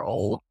a year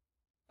old.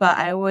 But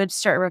I would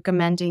start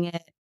recommending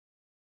it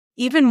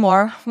even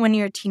more when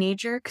you're a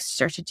teenager, 'cause you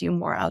start to do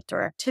more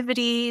outdoor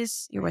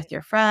activities, you're with Right.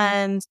 your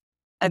friends.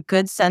 A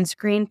good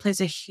sunscreen plays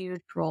a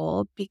huge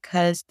role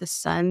because the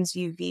sun's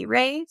UV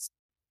rays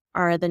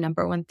are the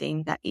number one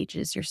thing that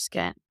ages your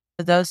skin.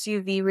 Those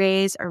UV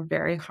rays are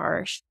very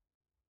harsh.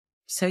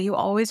 So you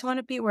always want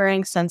to be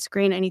wearing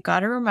sunscreen and you got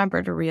to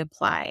remember to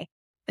reapply,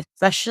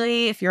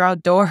 especially if you're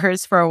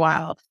outdoors for a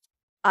while.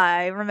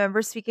 I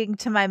remember speaking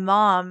to my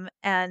mom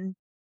and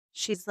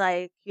she's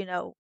like,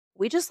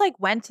 we just like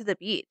went to the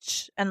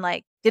beach and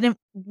like didn't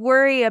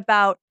worry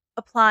about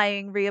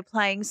reapplying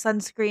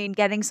sunscreen,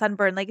 getting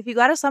sunburn. Like if you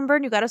got a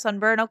sunburn, you got a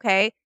sunburn,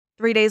 okay.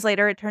 3 days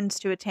later it turns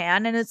to a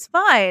tan and it's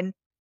fine.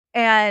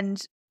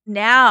 And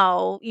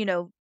now,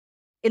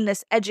 in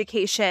this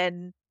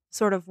education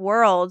sort of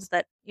world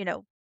that,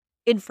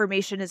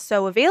 information is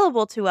so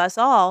available to us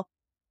all,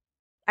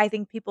 I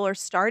think people are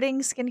starting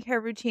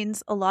skincare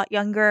routines a lot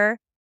younger.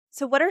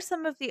 So, what are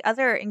some of the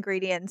other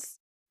ingredients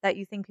that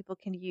you think people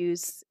can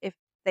use if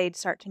they'd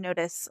start to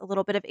notice a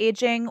little bit of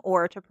aging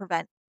or to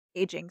prevent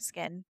aging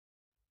skin?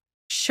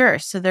 Sure.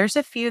 So there's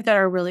a few that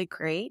are really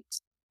great.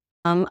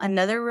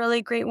 Another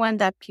really great one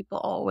that people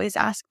always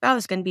ask about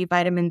is going to be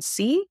vitamin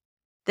C.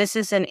 This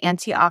is an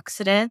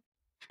antioxidant,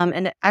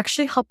 and it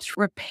actually helps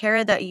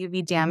repair that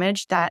UV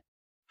damage that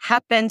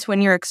happens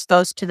when you're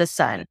exposed to the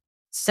sun.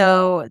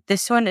 So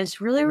this one is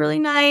really, really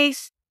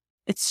nice.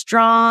 It's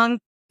strong.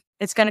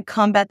 It's going to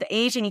combat the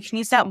age, and you can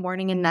use that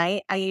morning and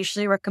night. I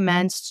usually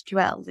recommend to do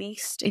at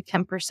least a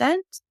 10%.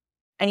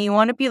 And you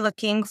want to be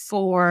looking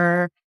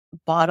for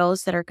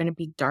bottles that are going to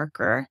be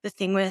darker. The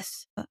thing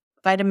with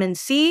vitamin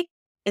C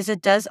is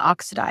it does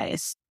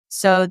oxidize.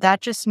 So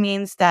that just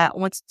means that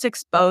once it's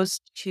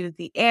exposed to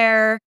the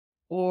air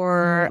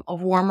or a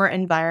warmer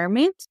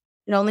environment,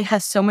 it only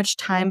has so much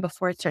time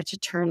before it starts to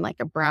turn like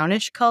a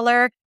brownish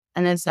color,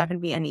 and then it's not going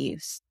to be any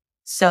use.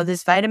 So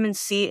this vitamin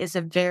C is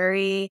a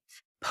very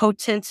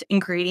potent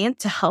ingredient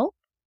to help,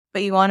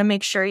 but you want to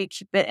make sure you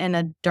keep it in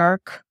a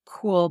dark,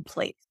 cool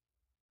place.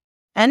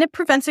 And it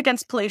prevents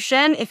against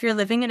pollution. If you're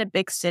living in a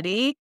big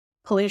city,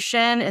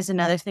 pollution is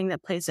another thing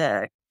that plays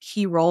a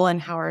key role in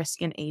how our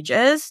skin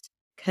ages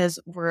because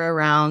we're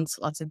around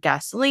lots of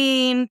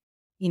gasoline,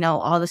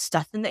 all the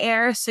stuff in the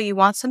air. So you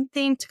want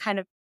something to kind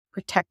of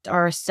protect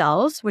our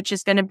cells, which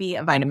is going to be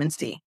a vitamin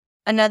C.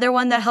 Another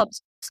one that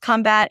helps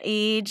combat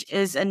age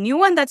is a new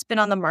one that's been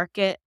on the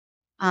market.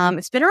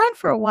 It's been around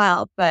for a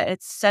while, but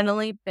it's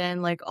suddenly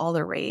been like all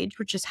the rage,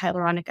 which is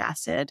hyaluronic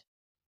acid.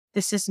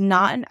 This is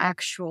not an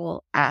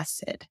actual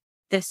acid.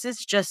 This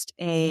is just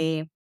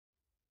a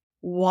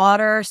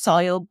water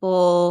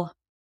soluble,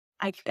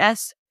 I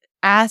guess,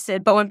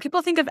 acid. But when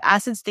people think of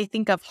acids, they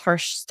think of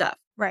harsh stuff.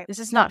 Right. This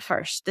is not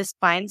harsh. This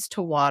binds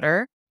to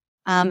water.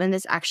 And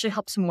this actually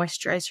helps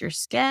moisturize your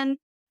skin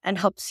and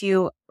helps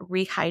you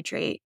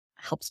rehydrate,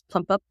 helps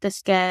plump up the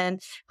skin,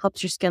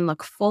 helps your skin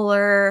look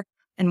fuller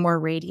and more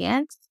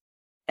radiant.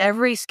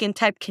 Every skin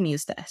type can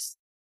use this.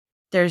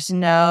 There's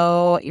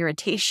no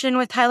irritation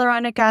with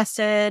hyaluronic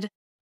acid.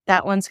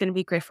 That one's going to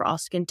be great for all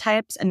skin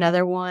types.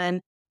 Another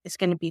one is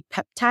going to be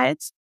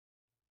peptides.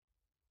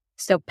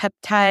 So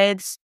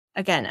peptides,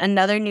 again,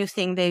 another new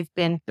thing they've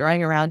been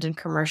throwing around in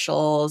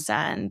commercials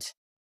and,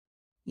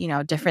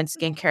 different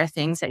skincare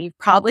things that you've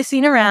probably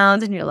seen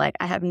around. And you're like,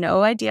 I have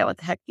no idea what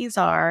the heck these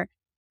are.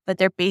 But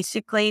they're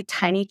basically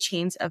tiny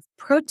chains of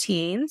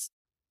proteins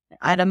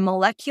at a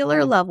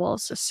molecular level,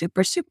 so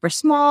super, super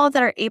small,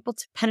 that are able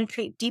to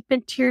penetrate deep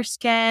into your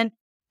skin,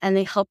 and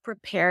they help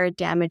repair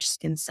damaged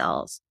skin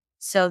cells.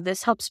 So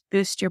this helps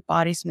boost your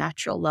body's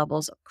natural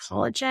levels of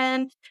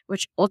collagen,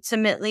 which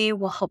ultimately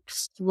will help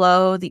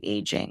slow the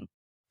aging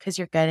because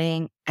you're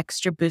getting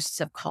extra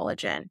boosts of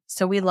collagen.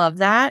 So we love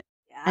that.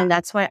 Yeah. And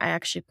that's why I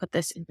actually put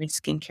this in your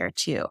skincare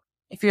too.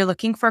 If you're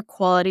looking for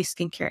quality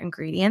skincare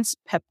ingredients,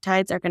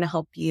 peptides are going to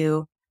help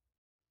you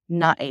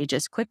not age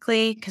as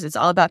quickly because it's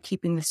all about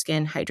keeping the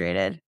skin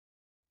hydrated.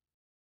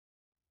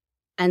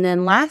 And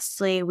then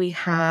lastly, we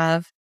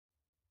have,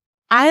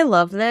 I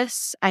love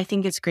this. I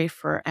think it's great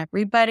for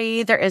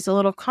everybody. There is a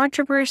little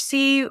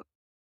controversy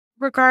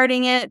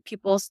regarding it.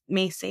 People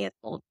may say it's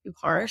a little too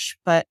harsh,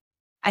 but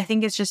I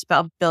think it's just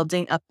about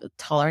building up the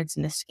tolerance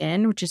in the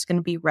skin, which is going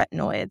to be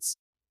retinoids.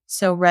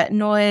 So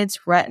retinoids,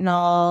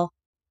 retinol,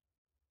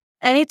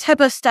 any type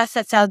of stuff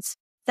that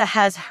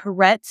has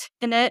ret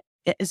in it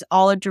is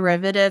all a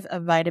derivative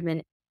of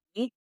vitamin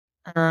A.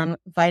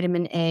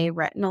 Vitamin A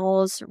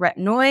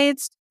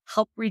retinoids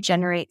help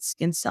regenerate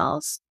skin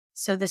cells.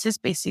 So this is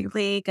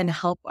basically going to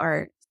help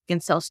our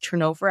skin cells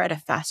turn over at a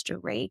faster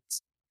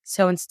rate.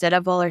 So instead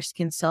of all our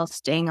skin cells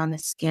staying on the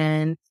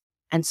skin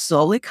and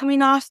slowly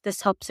coming off,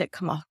 this helps it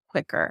come off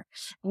quicker.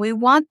 We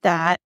want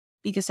that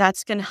because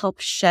that's going to help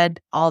shed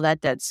all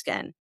that dead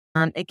skin.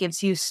 It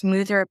gives you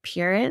smoother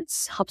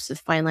appearance, helps with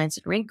fine lines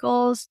and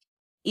wrinkles,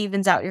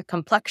 evens out your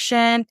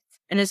complexion,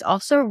 and is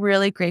also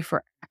really great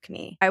for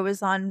acne. I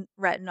was on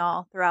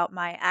retinol throughout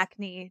my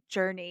acne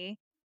journey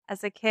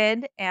as a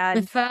kid,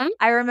 and Mhm.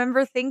 I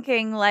remember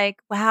thinking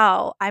like,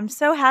 "Wow, I'm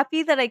so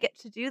happy that I get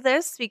to do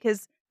this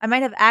because I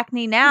might have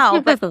acne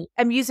now, but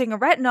I'm using a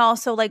retinol,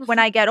 so, like, when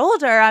I get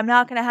older, I'm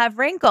not gonna have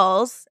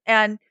wrinkles."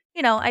 And,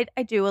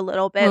 I do a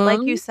little bit,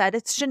 like you Mhm. said,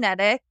 it's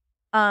genetic,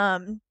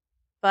 um,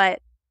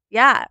 but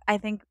yeah, I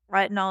think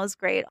retinol is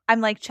great.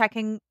 I'm, like,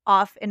 checking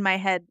off in my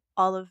head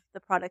all of the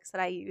products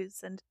that I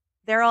use, and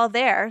they're all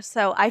there,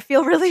 so I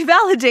feel really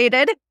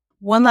validated.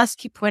 One last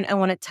key point I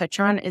want to touch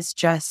on is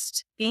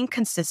just being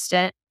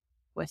consistent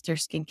with your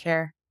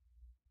skincare.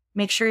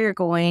 Make sure you're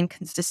going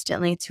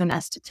consistently to an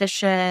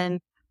esthetician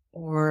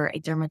or a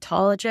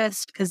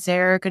dermatologist because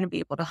they're going to be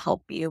able to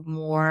help you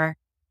more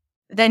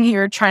than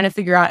you're trying to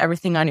figure out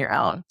everything on your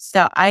own.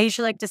 So I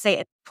usually like to say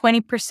it's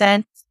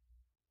 20%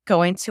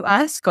 going to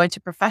us, going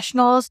to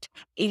professionals,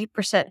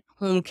 80%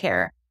 home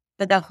care.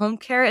 But that home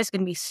care is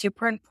going to be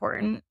super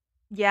important.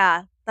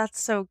 Yeah, That's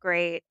so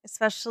great.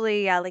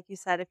 Especially, yeah, like you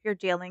said, if you're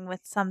dealing with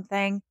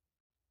something.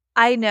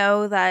 I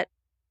know that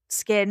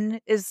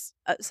skin is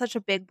such a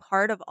big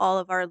part of all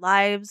of our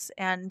lives.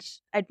 And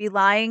I'd be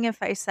lying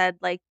if I said,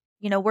 like,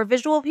 we're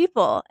visual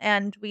people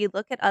and we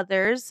look at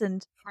others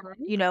and,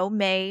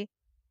 may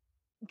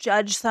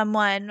judge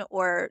someone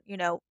or,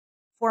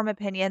 form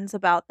opinions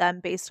about them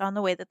based on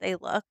the way that they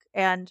look.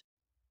 And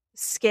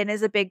skin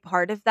is a big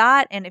part of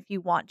that. And if you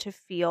want to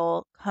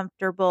feel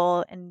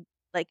comfortable and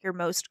like your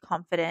most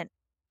confident,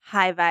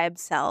 high vibe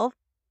self,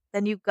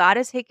 then you got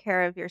to take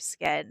care of your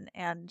skin.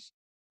 And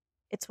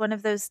it's one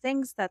of those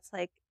things that's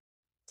like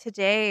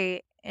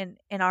today in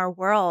our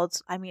world,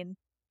 I mean,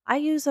 I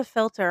use a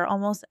filter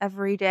almost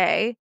every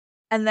day.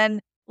 And then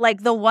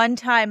like the one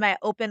time I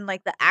open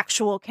like the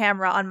actual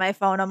camera on my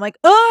phone, I'm like,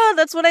 "Oh,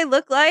 that's what I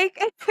look like."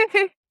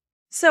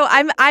 So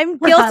I'm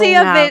guilty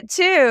of Yeah. it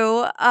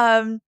too.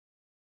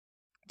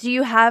 Do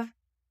you have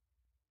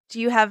do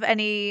you have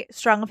any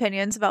strong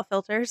opinions about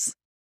filters?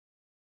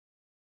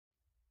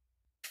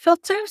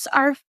 Filters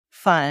are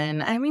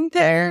fun. I mean,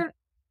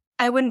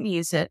 I wouldn't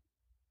use it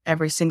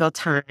every single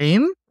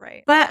time,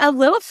 Right. but a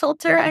little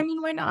filter, I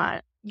mean, why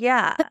not?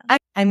 Yeah.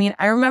 I mean,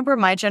 I remember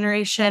my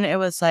generation, it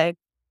was like,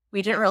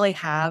 we didn't really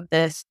have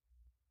this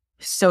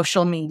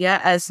social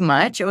media as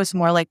much. It was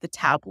more like the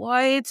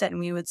tabloids, and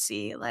we would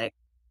see like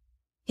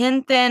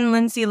Hinton,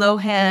 Lindsay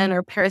Lohan,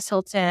 or Paris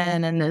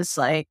Hilton, and this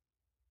like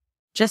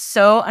just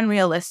so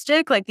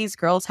unrealistic. Like these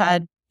girls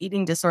had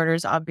eating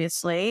disorders,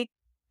 obviously.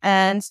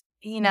 And,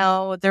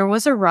 there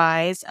was a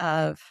rise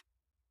of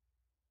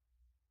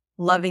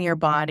loving your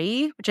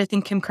body, which I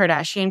think Kim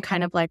Kardashian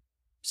kind of like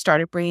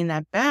started bringing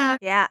that back.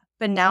 Yeah.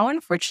 But now,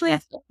 unfortunately, I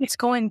think it's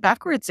going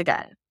backwards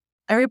again.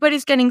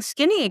 Everybody's getting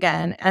skinny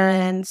again.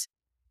 And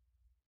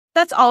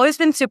that's always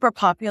been super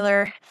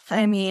popular.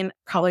 I mean,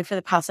 probably for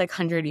the past like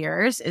 100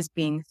 years is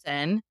being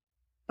thin,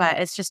 but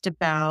it's just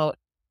about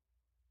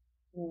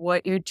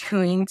what you're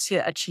doing to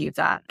achieve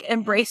that.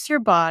 Embrace your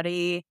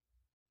body.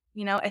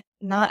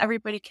 Not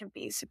everybody can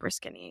be super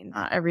skinny.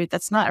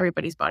 That's not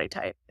everybody's body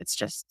type. It's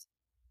just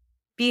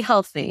be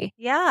healthy,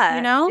 you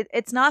Yeah. know?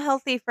 It's not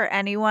healthy for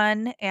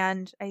anyone.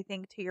 And I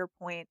think to your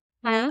point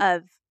Mhm.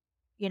 of,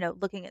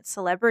 looking at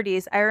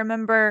celebrities, I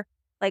remember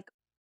like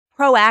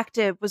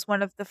Proactive was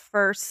one of the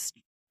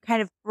first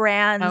kind of Oh,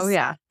 brands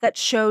yeah. that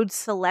showed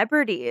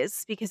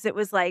celebrities because it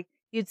was like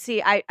you'd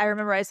see I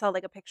remember I saw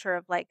like a picture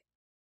of like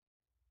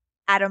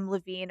Adam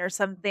Levine or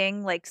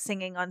something, like,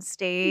 singing on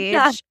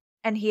Yeah. stage,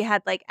 and he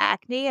had, like,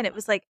 acne, and it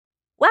was like,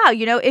 wow,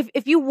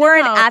 if you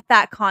weren't No. at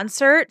that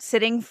concert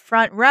sitting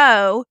front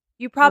row,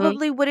 you Mm,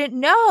 probably wouldn't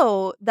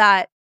know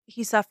that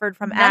he suffered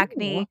from no.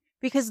 acne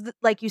because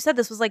like you said,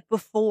 this was, like,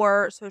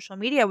 before social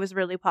media was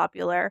really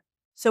popular,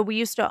 so we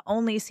used to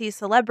only see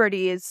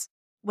celebrities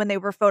when they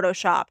were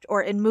photoshopped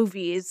or in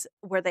movies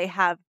where they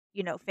have,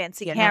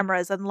 fancy Yeah.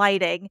 cameras and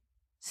lighting,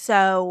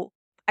 so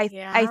I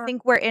Yeah.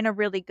 think we're in a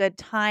really good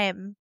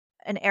time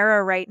an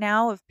era right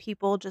now of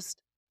people just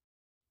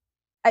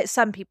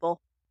some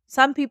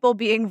people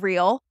being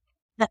real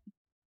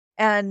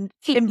and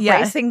Yes.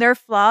 embracing their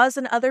flaws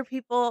and other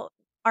people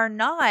are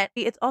not.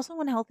 It's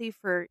also unhealthy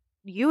for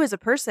you as a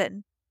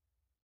person.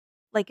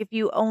 Like if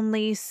you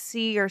only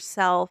see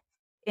yourself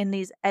in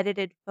these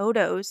edited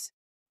photos,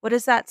 what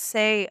does that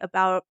say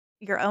about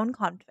your own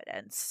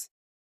confidence?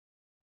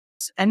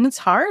 And it's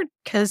hard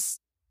because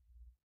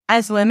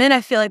as women,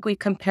 I feel like we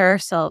compare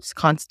ourselves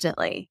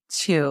constantly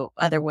to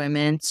other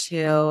women,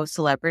 to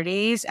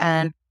celebrities,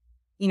 and,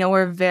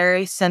 we're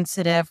very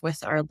sensitive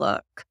with our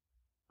look,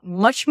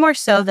 much more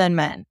so than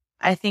men.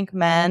 I think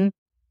men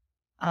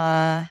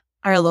are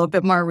a little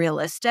bit more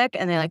realistic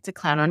and they like to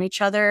clown on each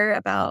other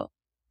about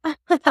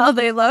how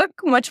they look,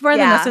 much more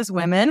than us Yeah. as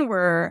women.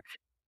 We're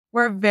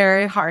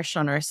very harsh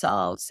on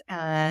ourselves,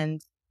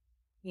 and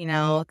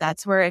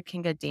that's where it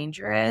can get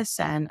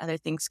dangerous and other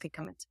things could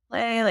come into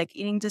play, like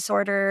eating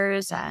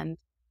disorders and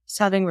just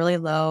having really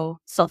low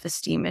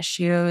self-esteem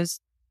issues.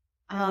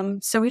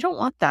 So we don't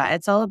want that.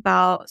 It's all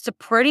about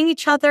supporting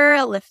each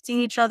other, lifting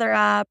each other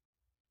up,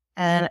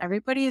 and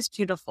everybody is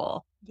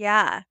beautiful.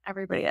 Yeah.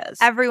 Everybody is.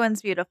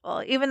 Everyone's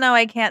beautiful. Even though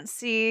I can't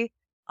see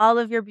all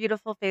of your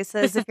beautiful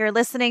faces, if you're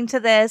listening to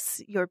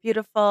this, you're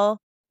beautiful.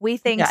 We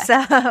think Yeah.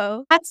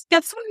 so.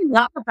 That's what I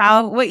love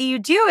about what you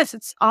do is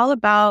it's all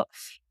about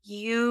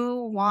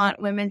you want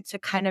women to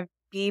kind of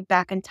be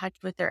back in touch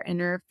with their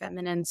inner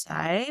feminine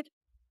side.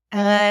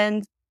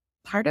 And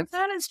part of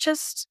that is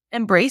just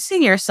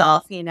embracing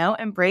yourself,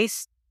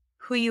 embrace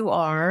who you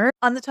are.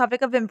 On the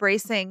topic of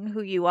embracing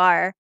who you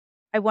are,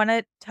 I want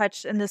to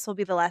touch, and this will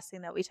be the last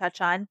thing that we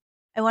touch on.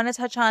 I want to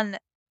touch on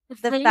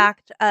the Mhm.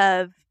 fact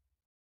of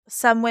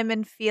some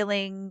women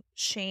feeling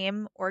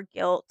shame or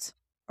guilt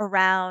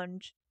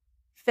around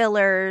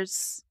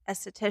fillers,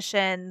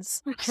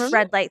 estheticians, Mhm.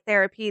 red light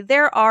therapy.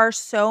 There are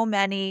so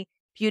many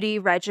beauty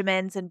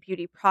regimens and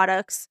beauty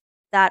products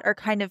that are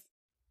kind of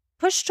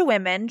pushed to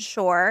women,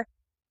 sure.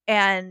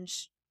 And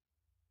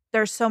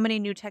there's so many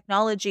new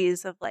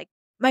technologies of like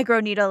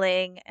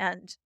microneedling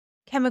and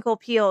chemical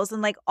peels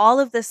and like all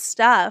of this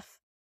stuff.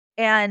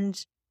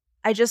 And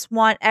I just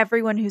want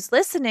everyone who's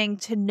listening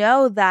to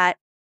know that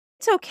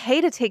it's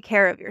okay to take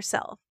care of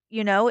yourself.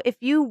 You know, if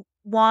you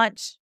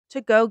want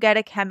to go get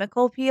a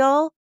chemical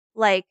peel,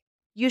 like,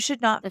 you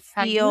should not The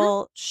pregnant?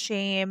 feel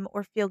shame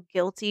or feel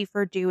guilty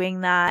for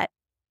doing that,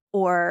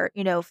 or,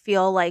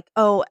 feel like,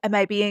 "Oh, am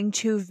I being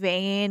too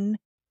vain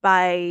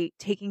by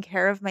taking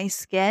care of my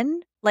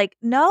skin?" Like,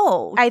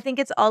 no. I think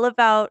it's all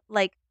about,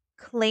 like,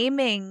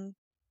 claiming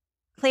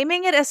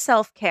it as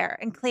self-care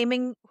and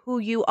claiming who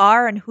you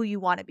are and who you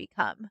wanna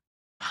become.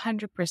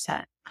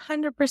 100%.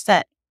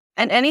 100%.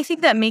 And anything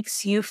that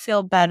makes you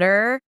feel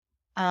better,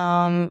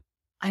 I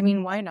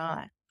mean, why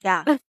not?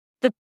 Yeah,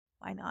 The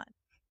why not?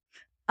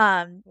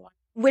 Um,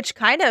 which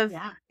kind of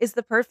Yeah. is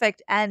the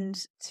perfect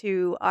end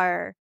to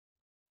our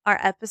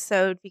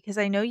episode, because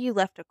I know you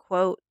left a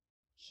quote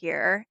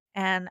here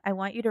and I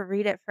want you to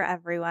read it for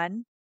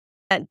everyone.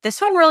 And this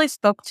one really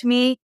spoke to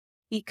me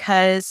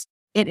because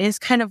it is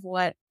kind of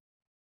what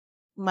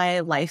my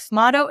life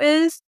motto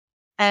is.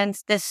 And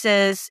this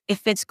is,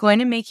 if it's going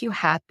to make you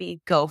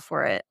happy, go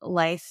for it.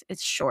 Life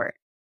is short.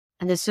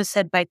 And this was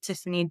said by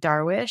Tiffany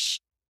Darwish.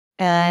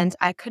 And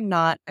I could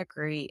not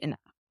agree enough.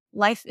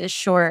 Life is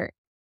short.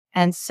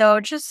 And so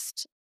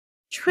just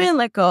try and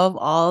let go of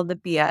all the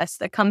BS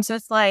that comes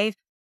with life.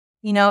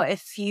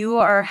 If you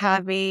are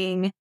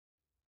having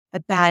a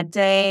bad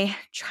day,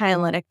 try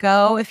and let it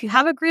go. If you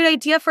have a great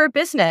idea for a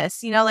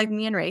business, like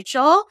me and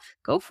Rachel,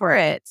 go for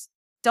it.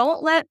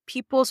 Don't let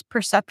people's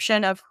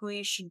perception of who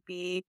you should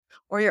be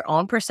or your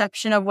own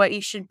perception of what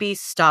you should be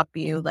stop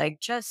you.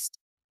 Like, just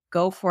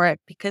go for it,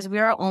 because we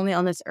are only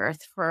on this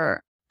earth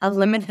for a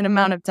limited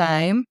amount of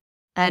time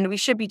and we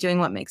should be doing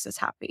what makes us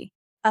happy.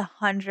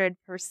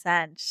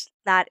 100%.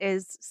 That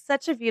is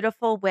such a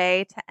beautiful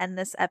way to end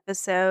this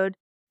episode.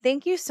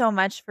 Thank you so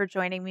much for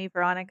joining me,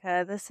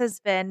 Veronica. This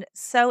has been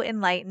so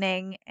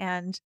enlightening,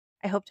 and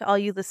I hope to all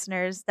you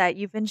listeners that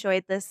you've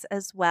enjoyed this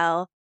as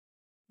well.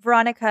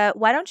 Veronica,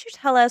 why don't you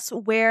tell us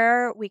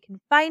where we can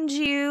find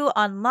you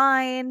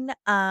online?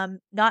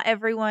 Not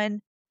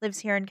everyone lives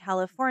here in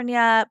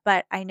California,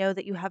 but I know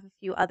that you have a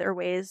few other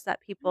ways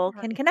that people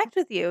can connect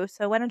with you.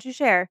 So why don't you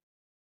share?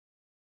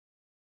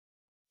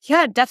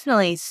 Yeah,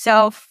 definitely.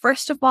 So,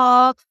 first of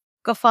all,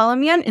 go follow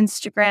me on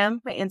Instagram.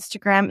 My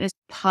Instagram is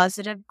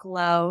Positive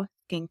Glow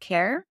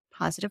Skincare,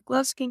 Positive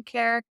Glow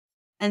Skincare.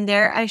 And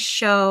there I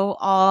show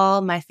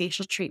all my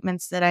facial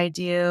treatments that I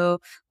do,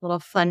 little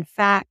fun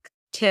fact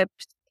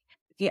tips.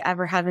 If you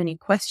ever have any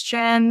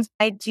questions,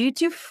 I do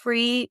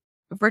free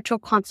virtual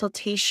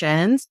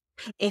consultations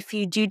if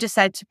you do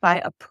decide to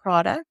buy a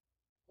product,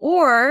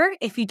 or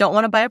if you don't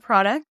want to buy a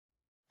product.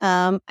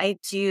 I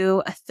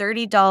do a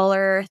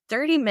 $30,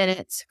 30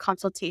 minutes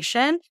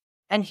consultation.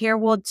 And here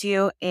we'll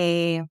do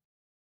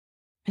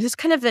just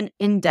kind of an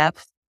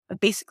in-depth of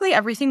basically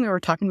everything we were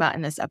talking about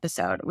in this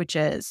episode, which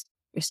is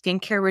your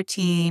skincare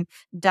routine,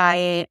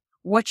 diet,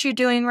 what you're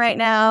doing right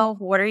now,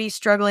 what are you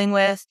struggling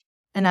with?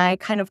 And I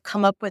kind of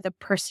come up with a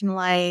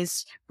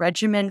personalized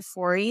regimen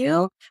for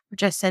you,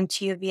 which I send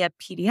to you via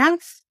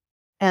PDF.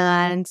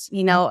 And,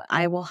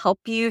 I will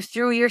help you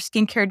through your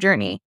skincare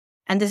journey.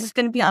 And this is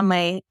going to be on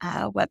my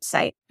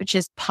website, which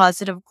is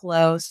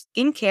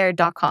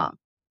positiveglowskincare.com.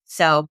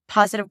 So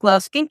Positive Glow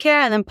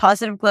Skincare and then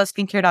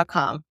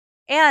positiveglowskincare.com.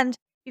 And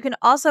you can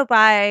also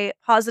buy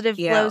Positive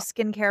Glow Yeah.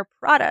 skincare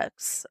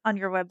products on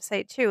your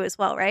website too, as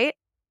well, right?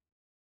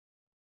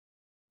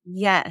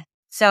 Yeah.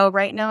 So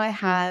right now I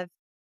have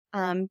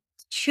um,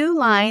 two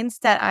lines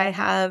that I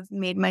have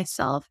made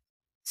myself.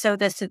 So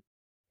this is,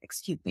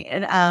 excuse me,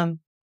 and I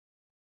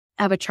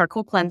have a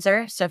charcoal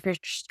cleanser. So if you're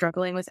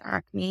struggling with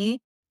acne,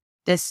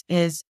 this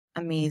is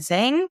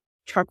amazing.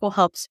 Charcoal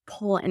helps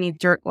pull any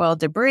dirt, oil,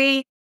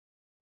 debris.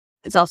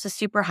 It's also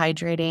super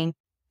hydrating.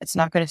 It's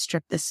not going to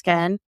strip the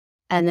skin.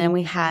 And then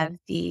we have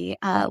the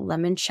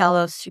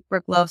Limoncello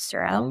Super Glow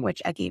Serum,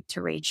 which I gave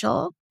to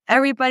Rachel.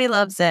 Everybody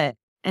loves it.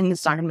 And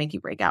it's not going to make you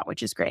break out,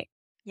 which is great.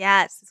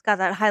 Yes, it's got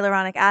that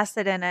hyaluronic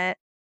acid in it.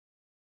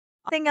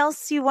 Anything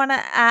else you want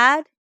to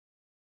add?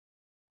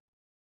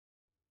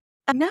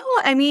 No,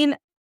 I mean,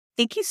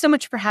 thank you so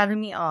much for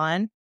having me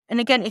on. And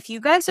again, if you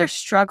guys are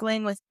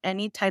struggling with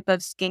any type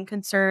of skin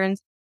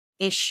concerns,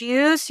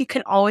 issues, you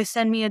can always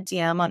send me a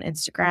DM on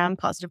Instagram,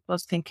 Positive Glow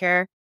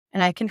Skincare,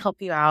 and I can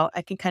help you out.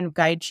 I can kind of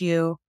guide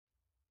you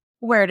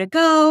where to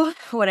go,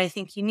 what I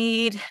think you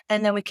need.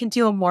 And then we can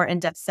do a more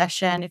in-depth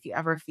session if you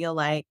ever feel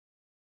like,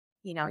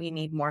 you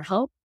need more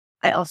help.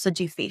 I also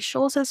do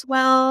facials as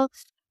well.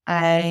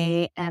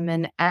 I am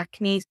an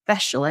acne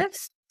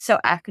specialist. So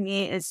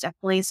acne is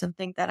definitely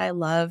something that I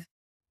love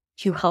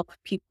to help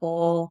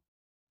people.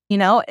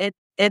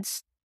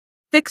 It's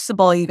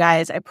fixable, you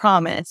guys, I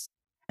promise.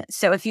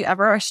 So if you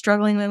ever are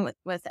struggling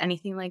with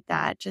anything like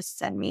that, just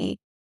send me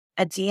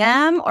a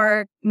DM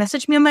or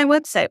message me on my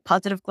website,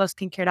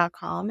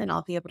 positiveglowskincare.com, and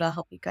I'll be able to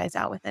help you guys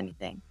out with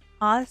anything.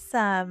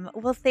 Awesome.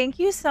 Well, thank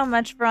you so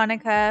much,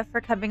 Veronica,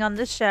 for coming on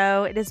the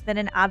show. It has been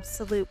an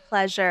absolute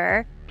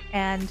pleasure.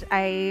 And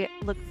I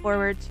look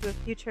forward to a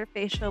future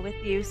facial with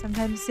you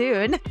sometime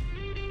soon.